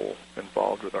people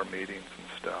involved with our meetings and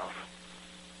stuff.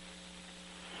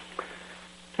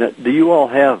 Now, do you all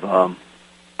have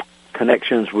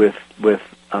connections with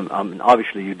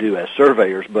obviously you do as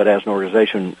surveyors, but as an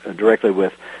organization directly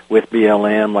with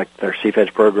BLM, like their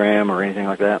CFEDS program or anything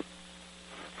like that?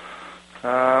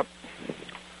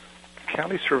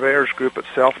 County Surveyors Group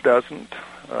itself doesn't.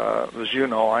 As you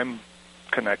know, I'm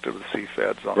connected with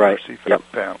CFEDS on our CFED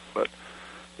panel, but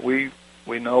we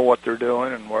know what they're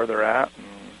doing and where they're at,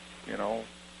 and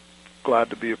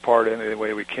glad to be a part in any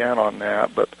way we can on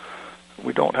that, but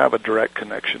we don't have a direct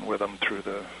connection with them through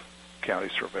the County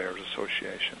Surveyors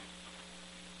Association.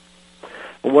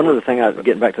 Well, one other thing,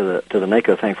 getting back to the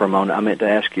NACO thing for a moment, I meant to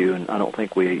ask you, and I don't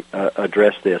think we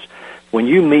addressed this. When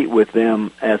you meet with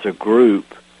them as a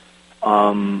group,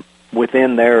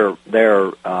 within their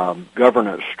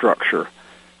governance structure,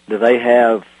 do they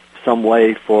have some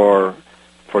way for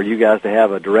you guys to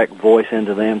have a direct voice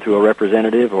into them through a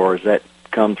representative, or does that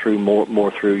come through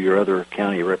more through your other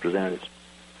county representatives?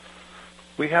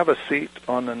 We have a seat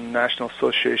on the National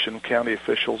Association of County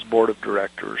Officials Board of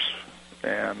Directors,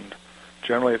 and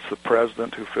generally it's the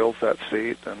president who fills that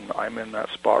seat, and I'm in that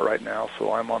spot right now,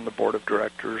 so I'm on the Board of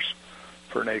Directors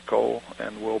for NACO,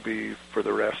 and will be for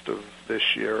the rest of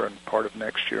this year and part of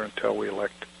next year until we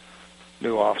elect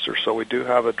new officers. So we do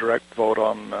have a direct vote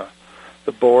on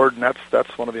the board, and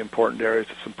that's one of the important areas.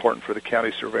 It's important for the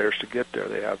county surveyors to get there.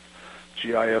 They have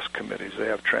GIS committees, they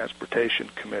have transportation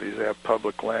committees, they have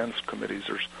public lands committees.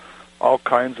 There's all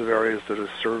kinds of areas that a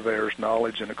surveyor's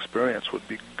knowledge and experience would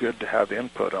be good to have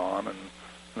input on, and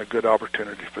a good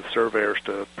opportunity for the surveyors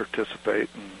to participate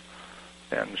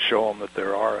and show them that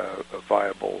there are a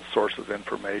viable source of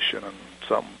information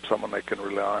and someone they can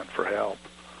rely on for help.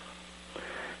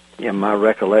 Yeah, my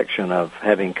recollection of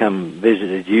having come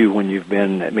visited you when you've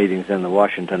been at meetings in the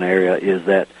Washington area is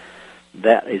that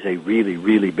is a really,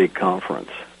 really big conference.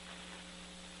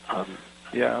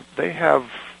 Yeah, they have,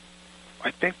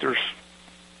 I think there's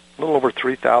a little over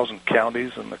 3,000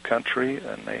 counties in the country,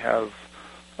 and they have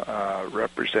a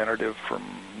representative from,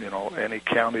 any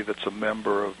county that's a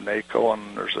member of NACO,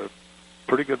 and there's a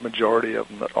pretty good majority of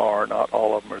them that are. Not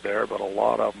all of them are there, but a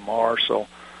lot of them are. So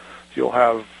you'll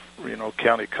have,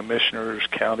 county commissioners,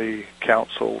 county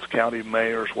councils, county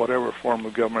mayors, whatever form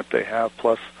of government they have,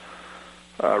 plus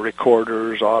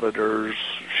recorders, auditors,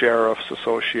 sheriffs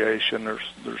association.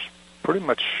 There's pretty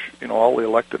much, all the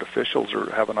elected officials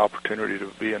have an opportunity to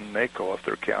be in NACO if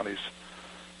their counties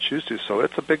choose to. So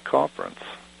it's a big conference.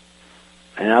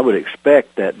 And I would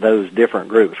expect that those different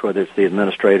groups, whether it's the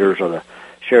administrators or the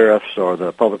sheriffs or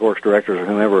the public works directors or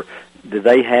whomever, do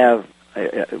they have,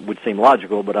 it would seem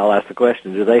logical, but I'll ask the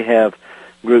question, do they have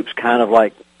groups kind of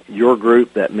like your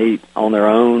group that meet on their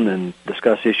own and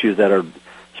discuss issues that are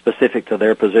specific to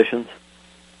their positions?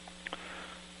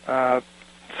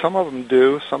 Some of them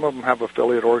do. Some of them have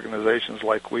affiliate organizations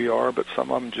like we are, but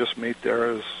some of them just meet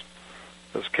there as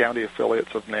county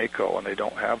affiliates of NACO, and they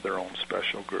don't have their own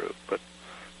special group. But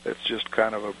it's just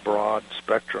kind of a broad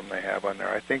spectrum they have on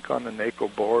there. I think on the NACO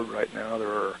board right now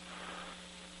there are,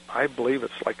 I believe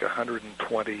it's like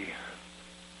 120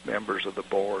 members of the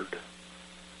board.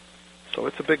 So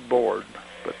it's a big board,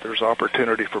 but there's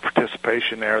opportunity for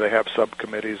participation there. They have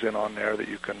subcommittees in on there that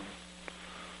you can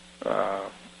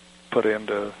put in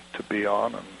to be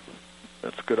on, and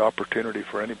that's a good opportunity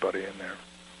for anybody in there.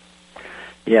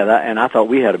 Yeah, and I thought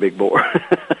we had a big board.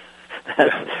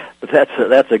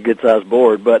 That's a good-sized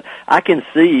board, but I can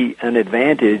see an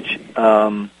advantage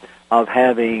of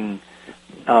having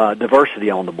diversity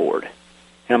on the board.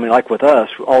 I mean, like with us,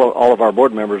 all of our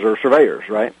board members are surveyors,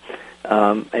 right?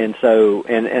 And so,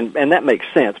 and that makes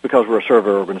sense because we're a survey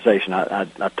organization. I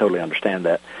totally understand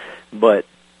that. But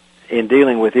in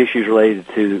dealing with issues related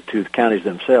to the counties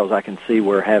themselves, I can see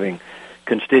where having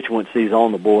constituencies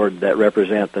on the board that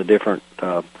represent the different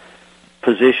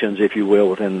positions, if you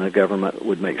will, within the government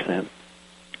would make sense.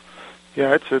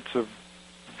 Yeah, it's a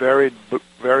varied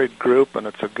group, and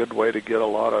it's a good way to get a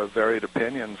lot of varied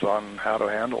opinions on how to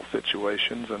handle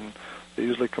situations, and they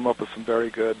usually come up with some very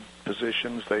good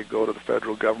positions they go to the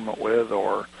federal government with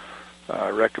or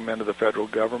recommend to the federal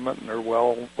government, and they're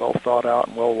well thought out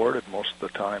and well worded most of the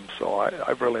time. So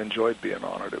I've really enjoyed being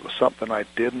on it. It was something I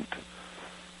didn't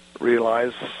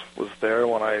realize was there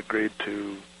when I agreed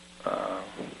to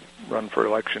run for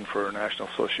election for National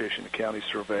Association of County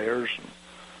Surveyors.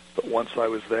 But once I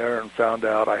was there and found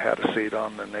out I had a seat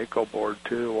on the NACO board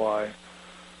too, I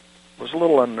was a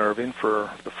little unnerving for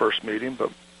the first meeting,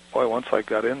 but boy, once I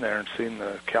got in there and seen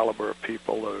the caliber of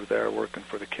people that are there working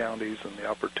for the counties and the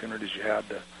opportunities you had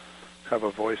to have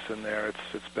a voice in there,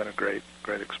 it's been a great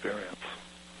experience.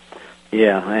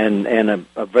 Yeah, and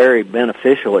a very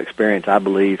beneficial experience, I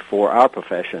believe, for our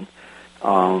profession,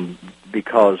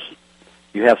 because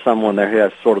you have someone there who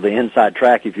has sort of the inside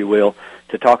track, if you will,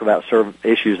 to talk about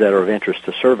issues that are of interest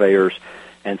to surveyors,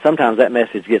 and sometimes that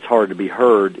message gets hard to be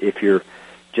heard if you're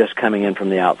just coming in from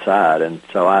the outside, and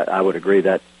so I would agree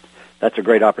that that's a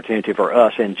great opportunity for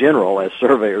us in general as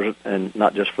surveyors, and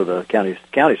not just for the county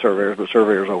surveyors, but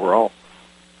surveyors overall.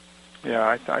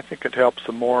 Yeah, I think it helps.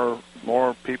 The more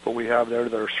people we have there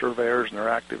that are surveyors and they're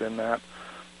active in that,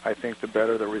 I think the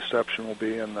better the reception will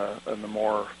be, and the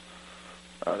more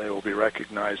they will be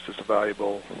recognized as a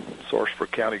valuable source for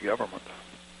county government.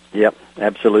 Yep,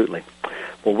 absolutely.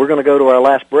 Well, we're going to go to our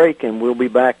last break, and we'll be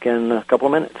back in a couple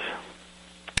of minutes.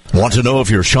 Want to know if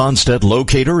your Schonstedt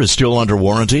locator is still under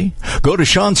warranty? Go to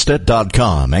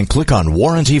Schonstedt.com and click on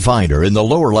Warranty Finder in the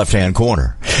lower left-hand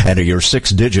corner. Enter your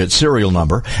 6-digit serial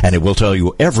number, and it will tell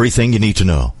you everything you need to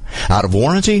know. Out of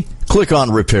warranty? Click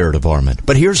on Repair Department.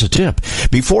 But here's a tip.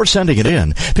 Before sending it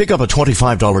in, pick up a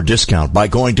 $25 discount by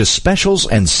going to Specials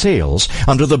and Sales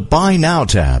under the Buy Now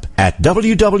tab at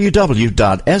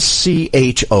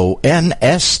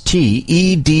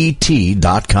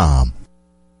www.schonstedt.com.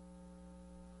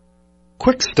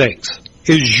 Quick Stakes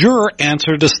is your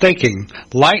answer to staking.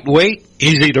 Lightweight,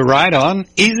 easy to ride on,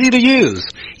 easy to use,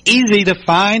 easy to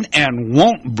find, and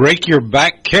won't break your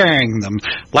back carrying them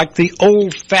like the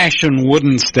old-fashioned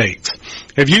wooden stakes.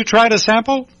 Have you tried a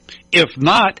sample? If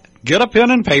not, get a pen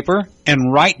and paper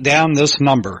and write down this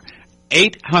number,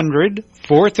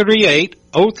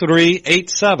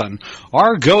 800-438-0387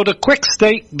 or go to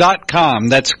quickstake.com.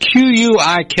 That's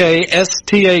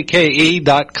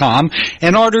QUIKSTAKE.com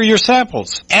and order your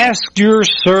samples. Ask your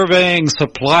surveying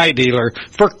supply dealer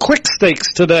for Quick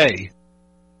Stakes today.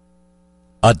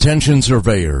 Attention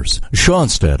surveyors,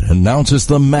 Schonstedt announces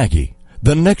the Maggie,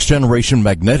 the next generation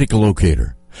magnetic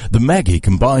locator. The Maggie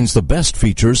combines the best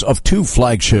features of two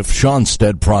flagship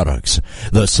Schonstedt products,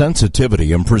 the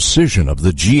sensitivity and precision of the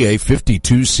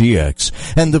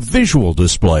GA52CX and the visual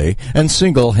display and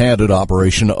single-handed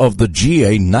operation of the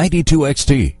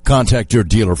GA92XT. Contact your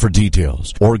dealer for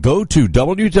details or go to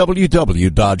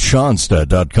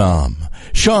www.schonstedt.com.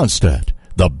 Schonstedt,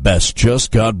 the best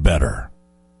just got better.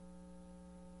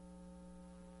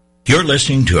 You're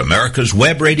listening to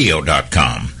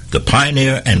AmericasWebRadio.com, the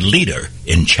pioneer and leader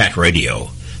in chat radio.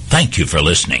 Thank you for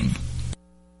listening.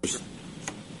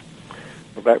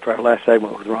 We're back for our last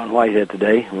segment with Ron Whitehead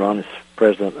today. Ron is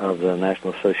president of the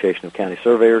National Association of County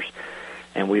Surveyors,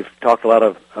 and we've talked a lot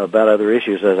about other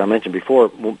issues, as I mentioned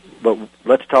before, but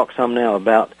let's talk some now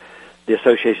about the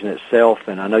association itself.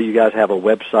 And I know you guys have a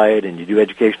website and you do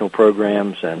educational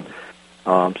programs, and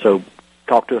so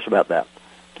talk to us about that.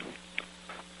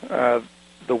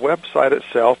 The website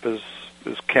itself is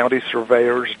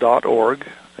countysurveyors.org,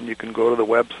 and you can go to the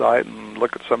website and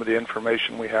look at some of the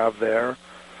information we have there.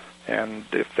 And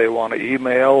if they want to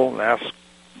email and ask,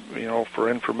 for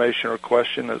information or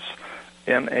question, it's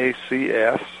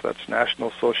NACS, that's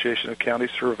National Association of County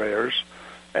Surveyors,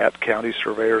 at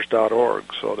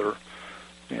countysurveyors.org. So they're,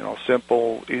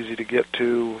 simple, easy to get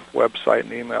to website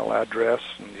and email address,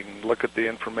 and you can look at the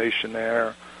information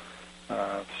there,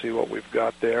 see what we've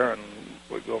got there, and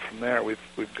we go from there.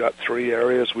 We've got three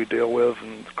areas we deal with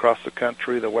across the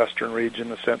country: the western region,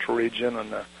 the central region,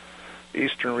 and the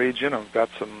eastern region. I've got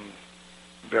some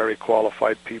very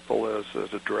qualified people as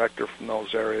a director from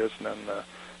those areas, and then the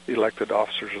elected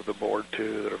officers of the board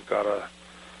too that have got a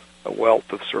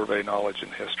wealth of survey knowledge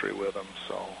and history with them.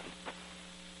 So.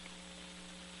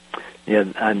 Yeah,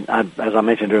 and as I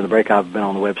mentioned during the break, I've been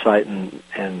on the website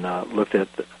and looked at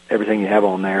everything you have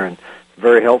on there, and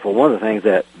very helpful. One of the things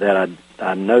that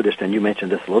I noticed, and you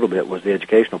mentioned this a little bit, was the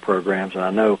educational programs, and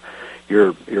I know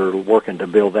you're working to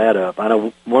build that up. I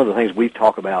know one of the things we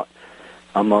talk about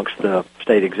amongst the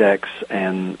state execs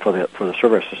and for the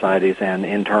survey societies and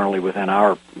internally within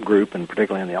our group, and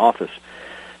particularly in the office,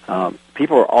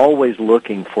 people are always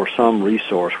looking for some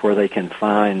resource where they can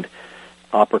find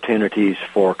opportunities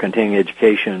for continuing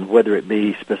education, whether it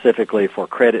be specifically for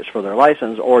credits for their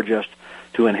license or just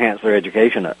to enhance their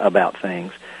education about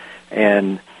things.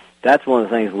 And that's one of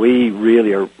the things we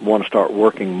really want to start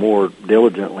working more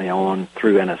diligently on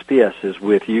through NSPS, is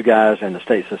with you guys and the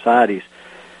state societies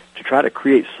to try to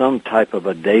create some type of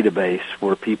a database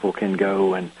where people can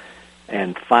go and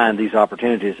find these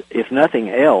opportunities. If nothing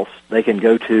else, they can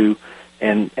go to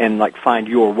and like find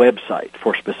your website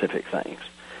for specific things.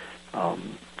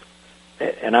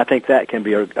 And I think that can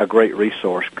be a great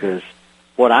resource, because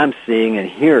what I'm seeing and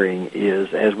hearing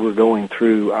is, as we're going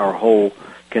through our whole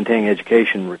continuing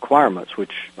education requirements,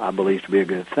 which I believe to be a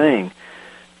good thing,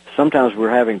 sometimes we're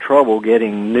having trouble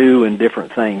getting new and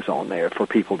different things on there for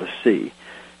people to see.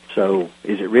 So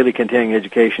is it really continuing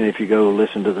education if you go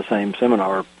listen to the same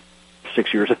seminar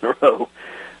 6 years in a row?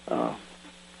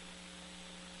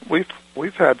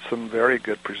 We've had some very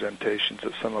good presentations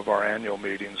at some of our annual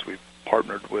meetings. We've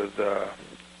partnered with,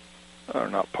 or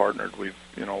not partnered, we've,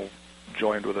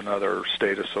 joined with another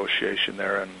state association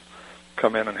there and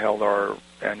come in and held our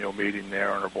annual meeting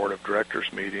there and our board of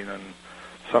directors meeting. And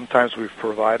sometimes we've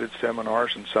provided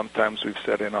seminars and sometimes we've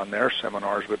sat in on their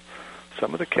seminars, but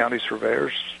some of the county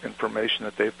surveyors' information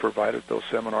that they've provided those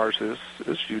seminars is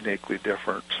uniquely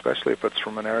different, especially if it's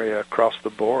from an area across the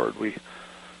board. We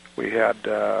had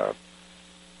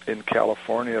in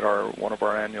California at one of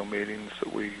our annual meetings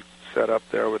that we set up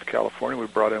there with California, we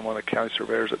brought in one of the county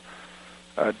surveyors that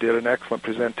did an excellent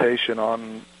presentation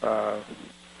on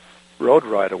road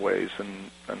right-of-ways and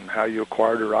how you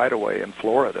acquired a right-of-way in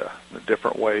Florida, the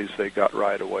different ways they got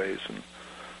right-of-ways, and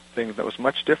things that was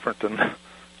much different than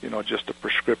just a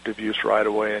prescriptive use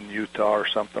right-of-way in Utah or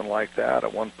something like that.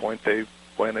 At one point they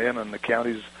went in and the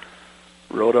counties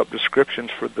wrote up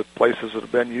descriptions for the places that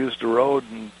have been used the road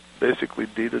and basically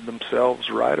deeded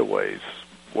themselves right-of-ways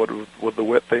with the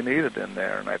width they needed in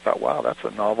there. And I thought, wow, that's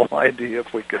a novel idea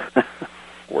if we could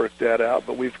work that out.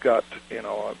 But we've got,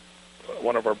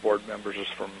 one of our board members is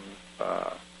from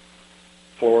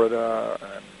Florida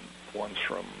and one's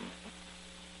from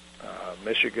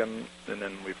Michigan, and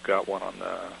then we've got one on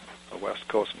the West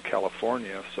Coast in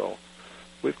California. So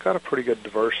we've got a pretty good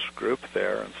diverse group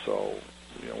there, and so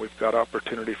we've got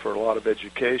opportunity for a lot of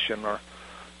education.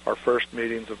 Our first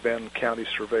meetings have been County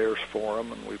Surveyors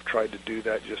Forum, and we've tried to do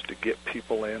that just to get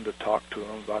people in to talk to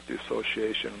them about the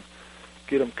association,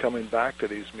 get them coming back to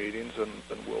these meetings, and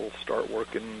we'll start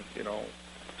working,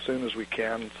 as soon as we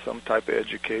can, some type of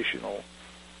educational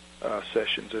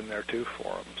sessions in there too for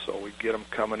them. So we get them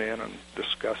coming in and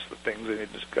discuss the things they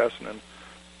need to discuss, and then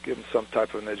give them some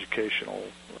type of an educational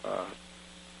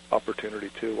opportunity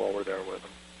too while we're there with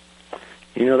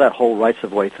them. That whole rights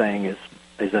of way thing is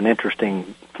an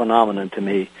interesting phenomenon to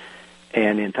me.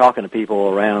 And in talking to people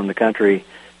around the country,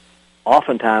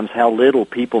 oftentimes how little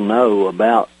people know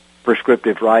about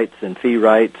prescriptive rights and fee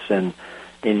rights, and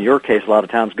in your case, a lot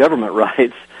of times government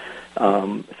rights.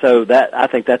 So that, I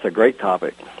think that's a great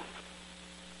topic.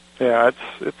 Yeah,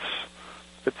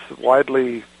 it's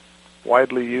widely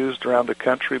used around the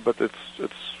country, but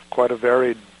it's quite a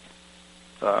varied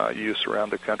use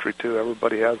around the country too.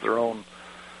 Everybody has their own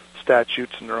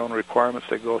statutes and their own requirements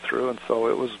they go through, and so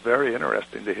it was very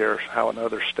interesting to hear how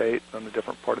another state in a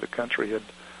different part of the country had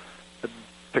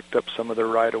picked up some of the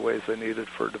right-of-ways they needed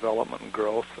for development and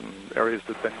growth, and areas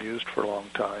that have been used for a long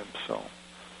time. So,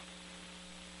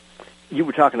 you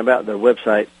were talking about the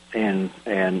website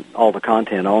and all the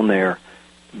content on there.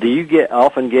 Do you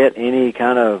often get any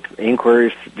kind of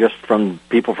inquiries just from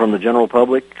people from the general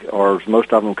public, or does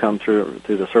most of them come through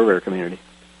the surveyor community?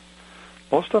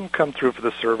 Most of them come through for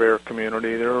the surveyor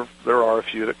community. There are a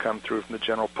few that come through from the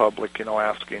general public,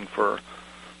 asking for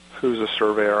who's a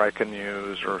surveyor I can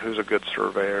use, or who's a good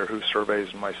surveyor, who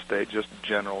surveys in my state. Just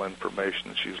general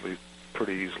information is usually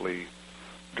pretty easily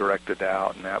directed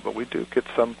out and that. But we do get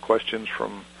some questions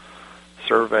from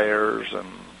surveyors, and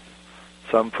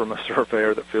some from a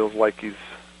surveyor that feels like he's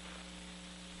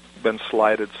been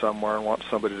slighted somewhere and wants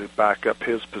somebody to back up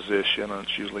his position, and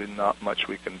it's usually not much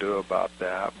we can do about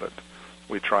that, but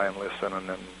we try and listen and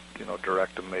then,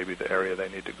 direct them maybe the area they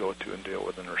need to go to and deal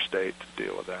with in their state to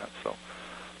deal with that. So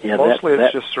yeah, mostly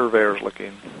it's just surveyors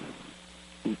looking.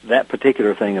 That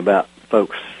particular thing about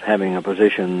folks having a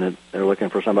position that they're looking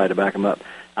for somebody to back them up,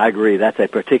 I agree. That's a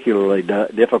particularly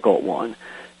difficult one,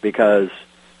 because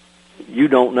you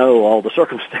don't know all the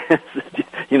circumstances.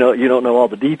 You don't know all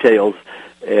the details,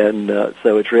 and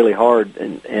so it's really hard.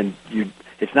 And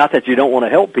it's not that you don't want to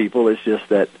help people. It's just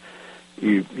that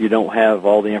you don't have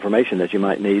all the information that you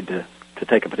might need to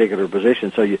take a particular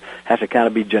position. So you have to kind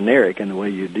of be generic in the way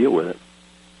you deal with it.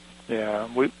 Yeah,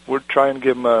 we're trying to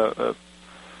give them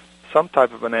some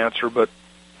type of an answer, but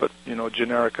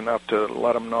generic enough to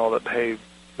let them know that, hey,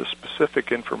 the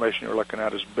specific information you're looking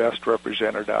at is best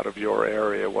represented out of your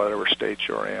area, whatever state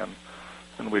you're in,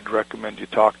 and we'd recommend you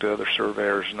talk to other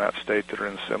surveyors in that state that are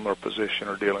in a similar position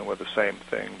or dealing with the same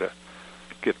thing to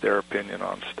get their opinion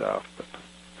on stuff. But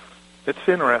it's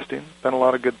interesting. Been a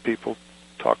lot of good people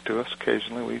talk to us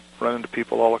occasionally. We run into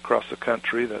people all across the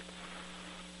country that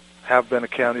have been a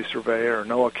county surveyor or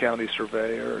know a county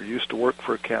surveyor or used to work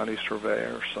for a county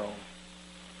surveyor, so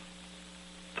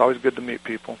it's always good to meet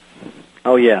people.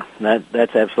 Oh yeah,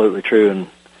 that's absolutely true,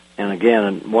 and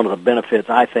again, one of the benefits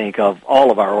I think of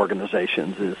all of our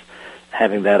organizations is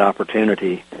having that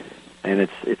opportunity. And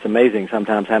it's amazing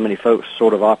sometimes how many folks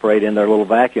sort of operate in their little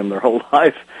vacuum their whole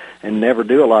life and never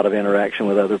do a lot of interaction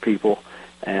with other people.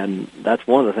 And that's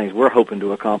one of the things we're hoping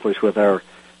to accomplish with our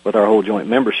whole joint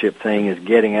membership thing, is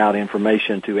getting out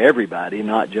information to everybody,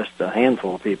 not just a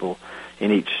handful of people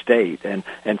in each state. And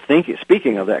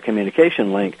speaking of that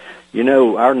communication link,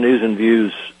 our News and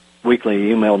Views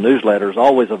weekly email newsletter is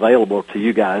always available to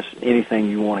you guys. Anything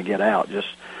you want to get out, just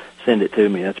send it to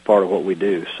me. That's part of what we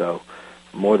do. So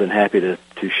I'm more than happy to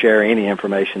share any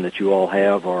information that you all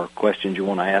have or questions you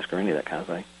want to ask or any of that kind of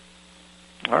thing.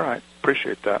 All right.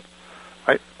 Appreciate that.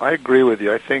 I agree with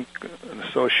you. I think an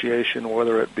association,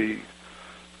 whether it be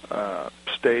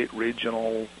state,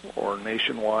 regional, or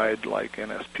nationwide, like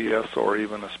NSPS, or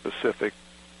even a specific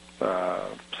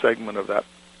segment of that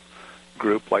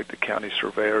group, like the county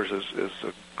surveyors, is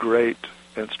a great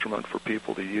instrument for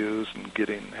people to use in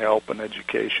getting help and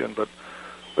education,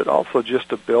 but also just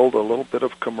to build a little bit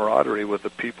of camaraderie with the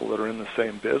people that are in the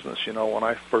same business. When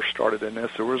I first started in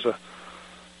this, there was a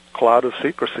cloud of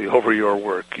secrecy over your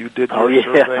work. You did your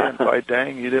survey, and by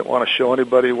dang, you didn't want to show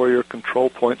anybody where your control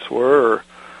points were or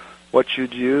what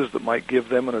you'd use that might give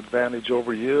them an advantage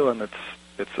over you, and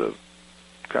it's a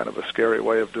kind of a scary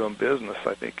way of doing business.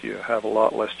 I think you have a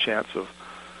lot less chance of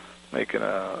making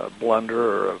a blunder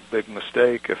or a big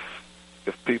mistake if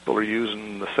people are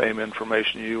using the same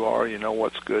information you are. You know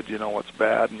what's good, you know what's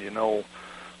bad, and you know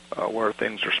where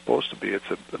things are supposed to be.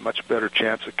 It's a much better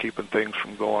chance of keeping things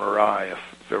from going awry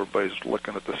if everybody's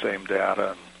looking at the same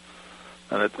data,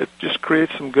 and it just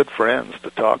creates some good friends to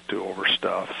talk to over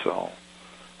stuff. So,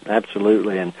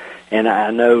 absolutely, and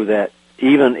I know that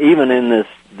even in this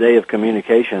day of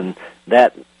communication,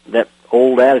 that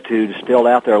old attitude is still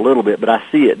out there a little bit, but I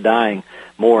see it dying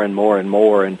more and more and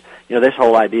more. And this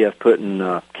whole idea of putting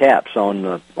caps on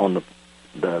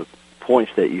the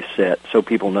points that you set so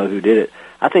people know who did it,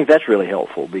 I think that's really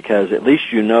helpful, because at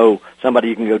least you know somebody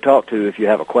you can go talk to if you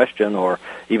have a question or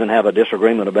even have a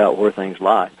disagreement about where things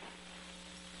lie.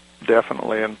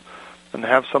 Definitely, and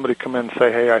have somebody come in and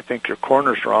say, "Hey, I think your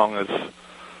corner's wrong."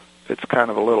 It's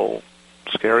kind of a little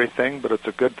scary thing, but it's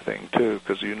a good thing too,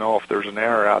 because if there's an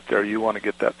error out there, you want to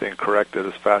get that thing corrected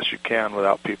as fast as you can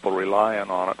without people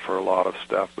relying on it for a lot of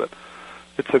stuff. But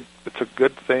it's a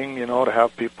good thing, to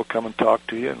have people come and talk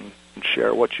to you and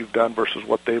share what you've done versus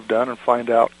what they've done, and find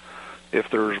out if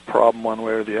there's a problem one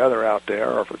way or the other out there,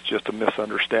 or if it's just a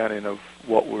misunderstanding of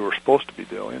what we were supposed to be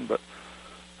doing. But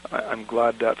I'm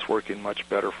glad that's working much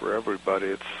better for everybody.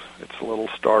 It's a little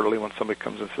startling when somebody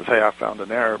comes and says, "Hey, I found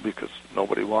an error," because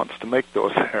nobody wants to make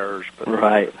those errors. But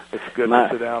right. It's good to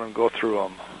sit down and go through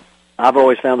them. I've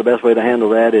always found the best way to handle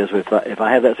that is if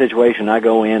I have that situation, I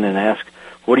go in and ask,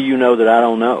 "What do you know that I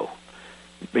don't know?"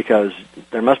 Because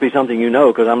there must be something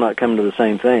because I'm not coming to the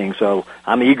same thing. So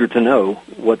I'm eager to know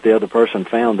what the other person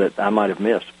found that I might have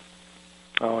missed.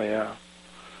 Oh, yeah.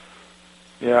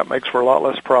 Yeah, it makes for a lot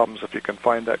less problems if you can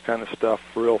find that kind of stuff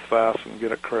real fast and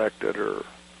get it corrected, or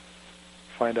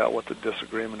find out what the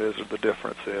disagreement is or the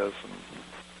difference is.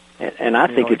 And I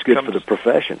think it's good for the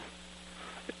profession.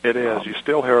 It is. You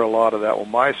still hear a lot of that. Well,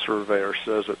 my surveyor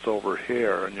says it's over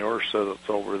here, and yours says it's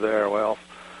over there. Well,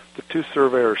 the two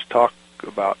surveyors talk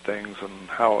about things and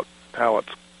how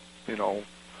it's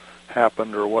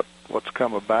happened or what's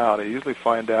come about. I usually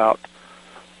find out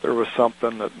there was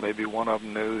something that maybe one of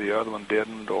them knew, the other one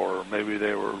didn't, or maybe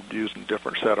they were using a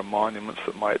different set of monuments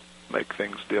that might make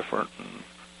things different,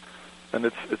 and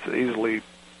it's easily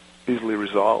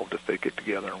resolved if they get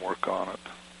together and work on it.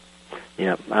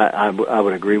 Yeah, I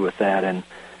would agree with that. And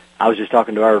I was just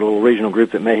talking to our little regional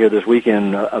group that met here this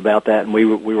weekend about that, and we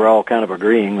were all kind of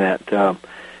agreeing that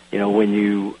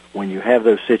when you have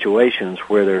those situations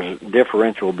where there's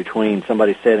differential between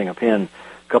somebody setting a pin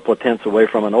a couple of tenths away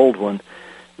from an old one,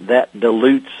 that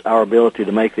dilutes our ability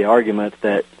to make the argument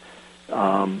that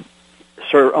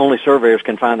only surveyors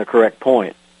can find the correct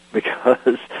point,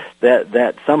 because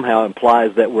that somehow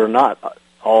implies that we're not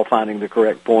all finding the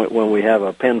correct point when we have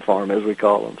a pin farm, as we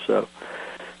call them. So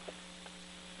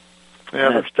yeah,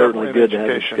 that's certainly good to have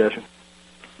a discussion.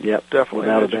 Yep, definitely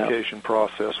an education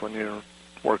process when you're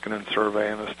working in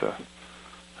surveying as to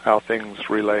how things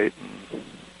relate,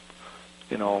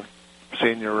 and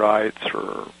senior rights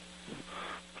or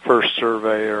first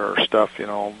surveyor or stuff.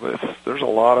 There's a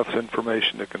lot of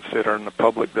information to consider, and the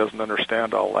public doesn't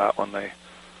understand all that when they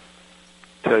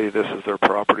tell you this is their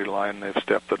property line. They've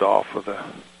stepped it off with a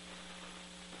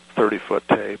 30-foot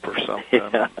tape or something.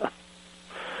 Yeah.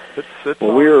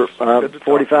 Well, we're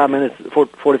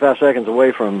 45 seconds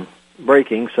away from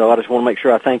breaking, so I just want to make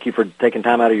sure I thank you for taking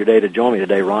time out of your day to join me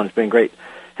today, Ron. It's been great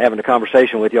having a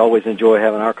conversation with you. I always enjoy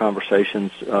having our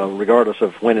conversations, regardless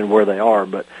of when and where they are,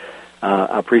 but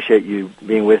I appreciate you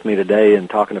being with me today and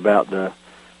talking about the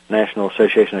National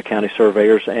Association of County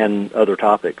Surveyors and other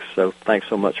topics. So thanks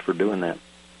so much for doing that.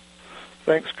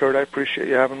 Thanks, Curt. I appreciate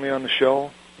you having me on the show.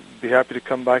 Be happy to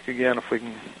come back again if we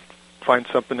can find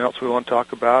something else we want to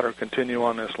talk about or continue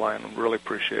on this line. I really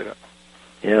appreciate it.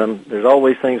 Yeah, there's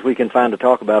always things we can find to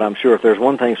talk about. I'm sure if there's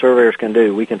one thing surveyors can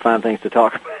do, we can find things to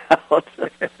talk about.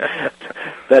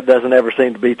 That doesn't ever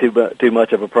seem to be too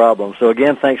much of a problem. So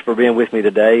again, thanks for being with me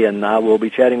today, and I will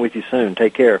be chatting with you soon.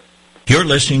 Take care. You're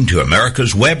listening to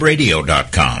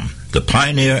AmericasWebRadio.com, the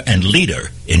pioneer and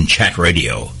leader in chat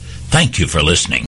radio. Thank you for listening.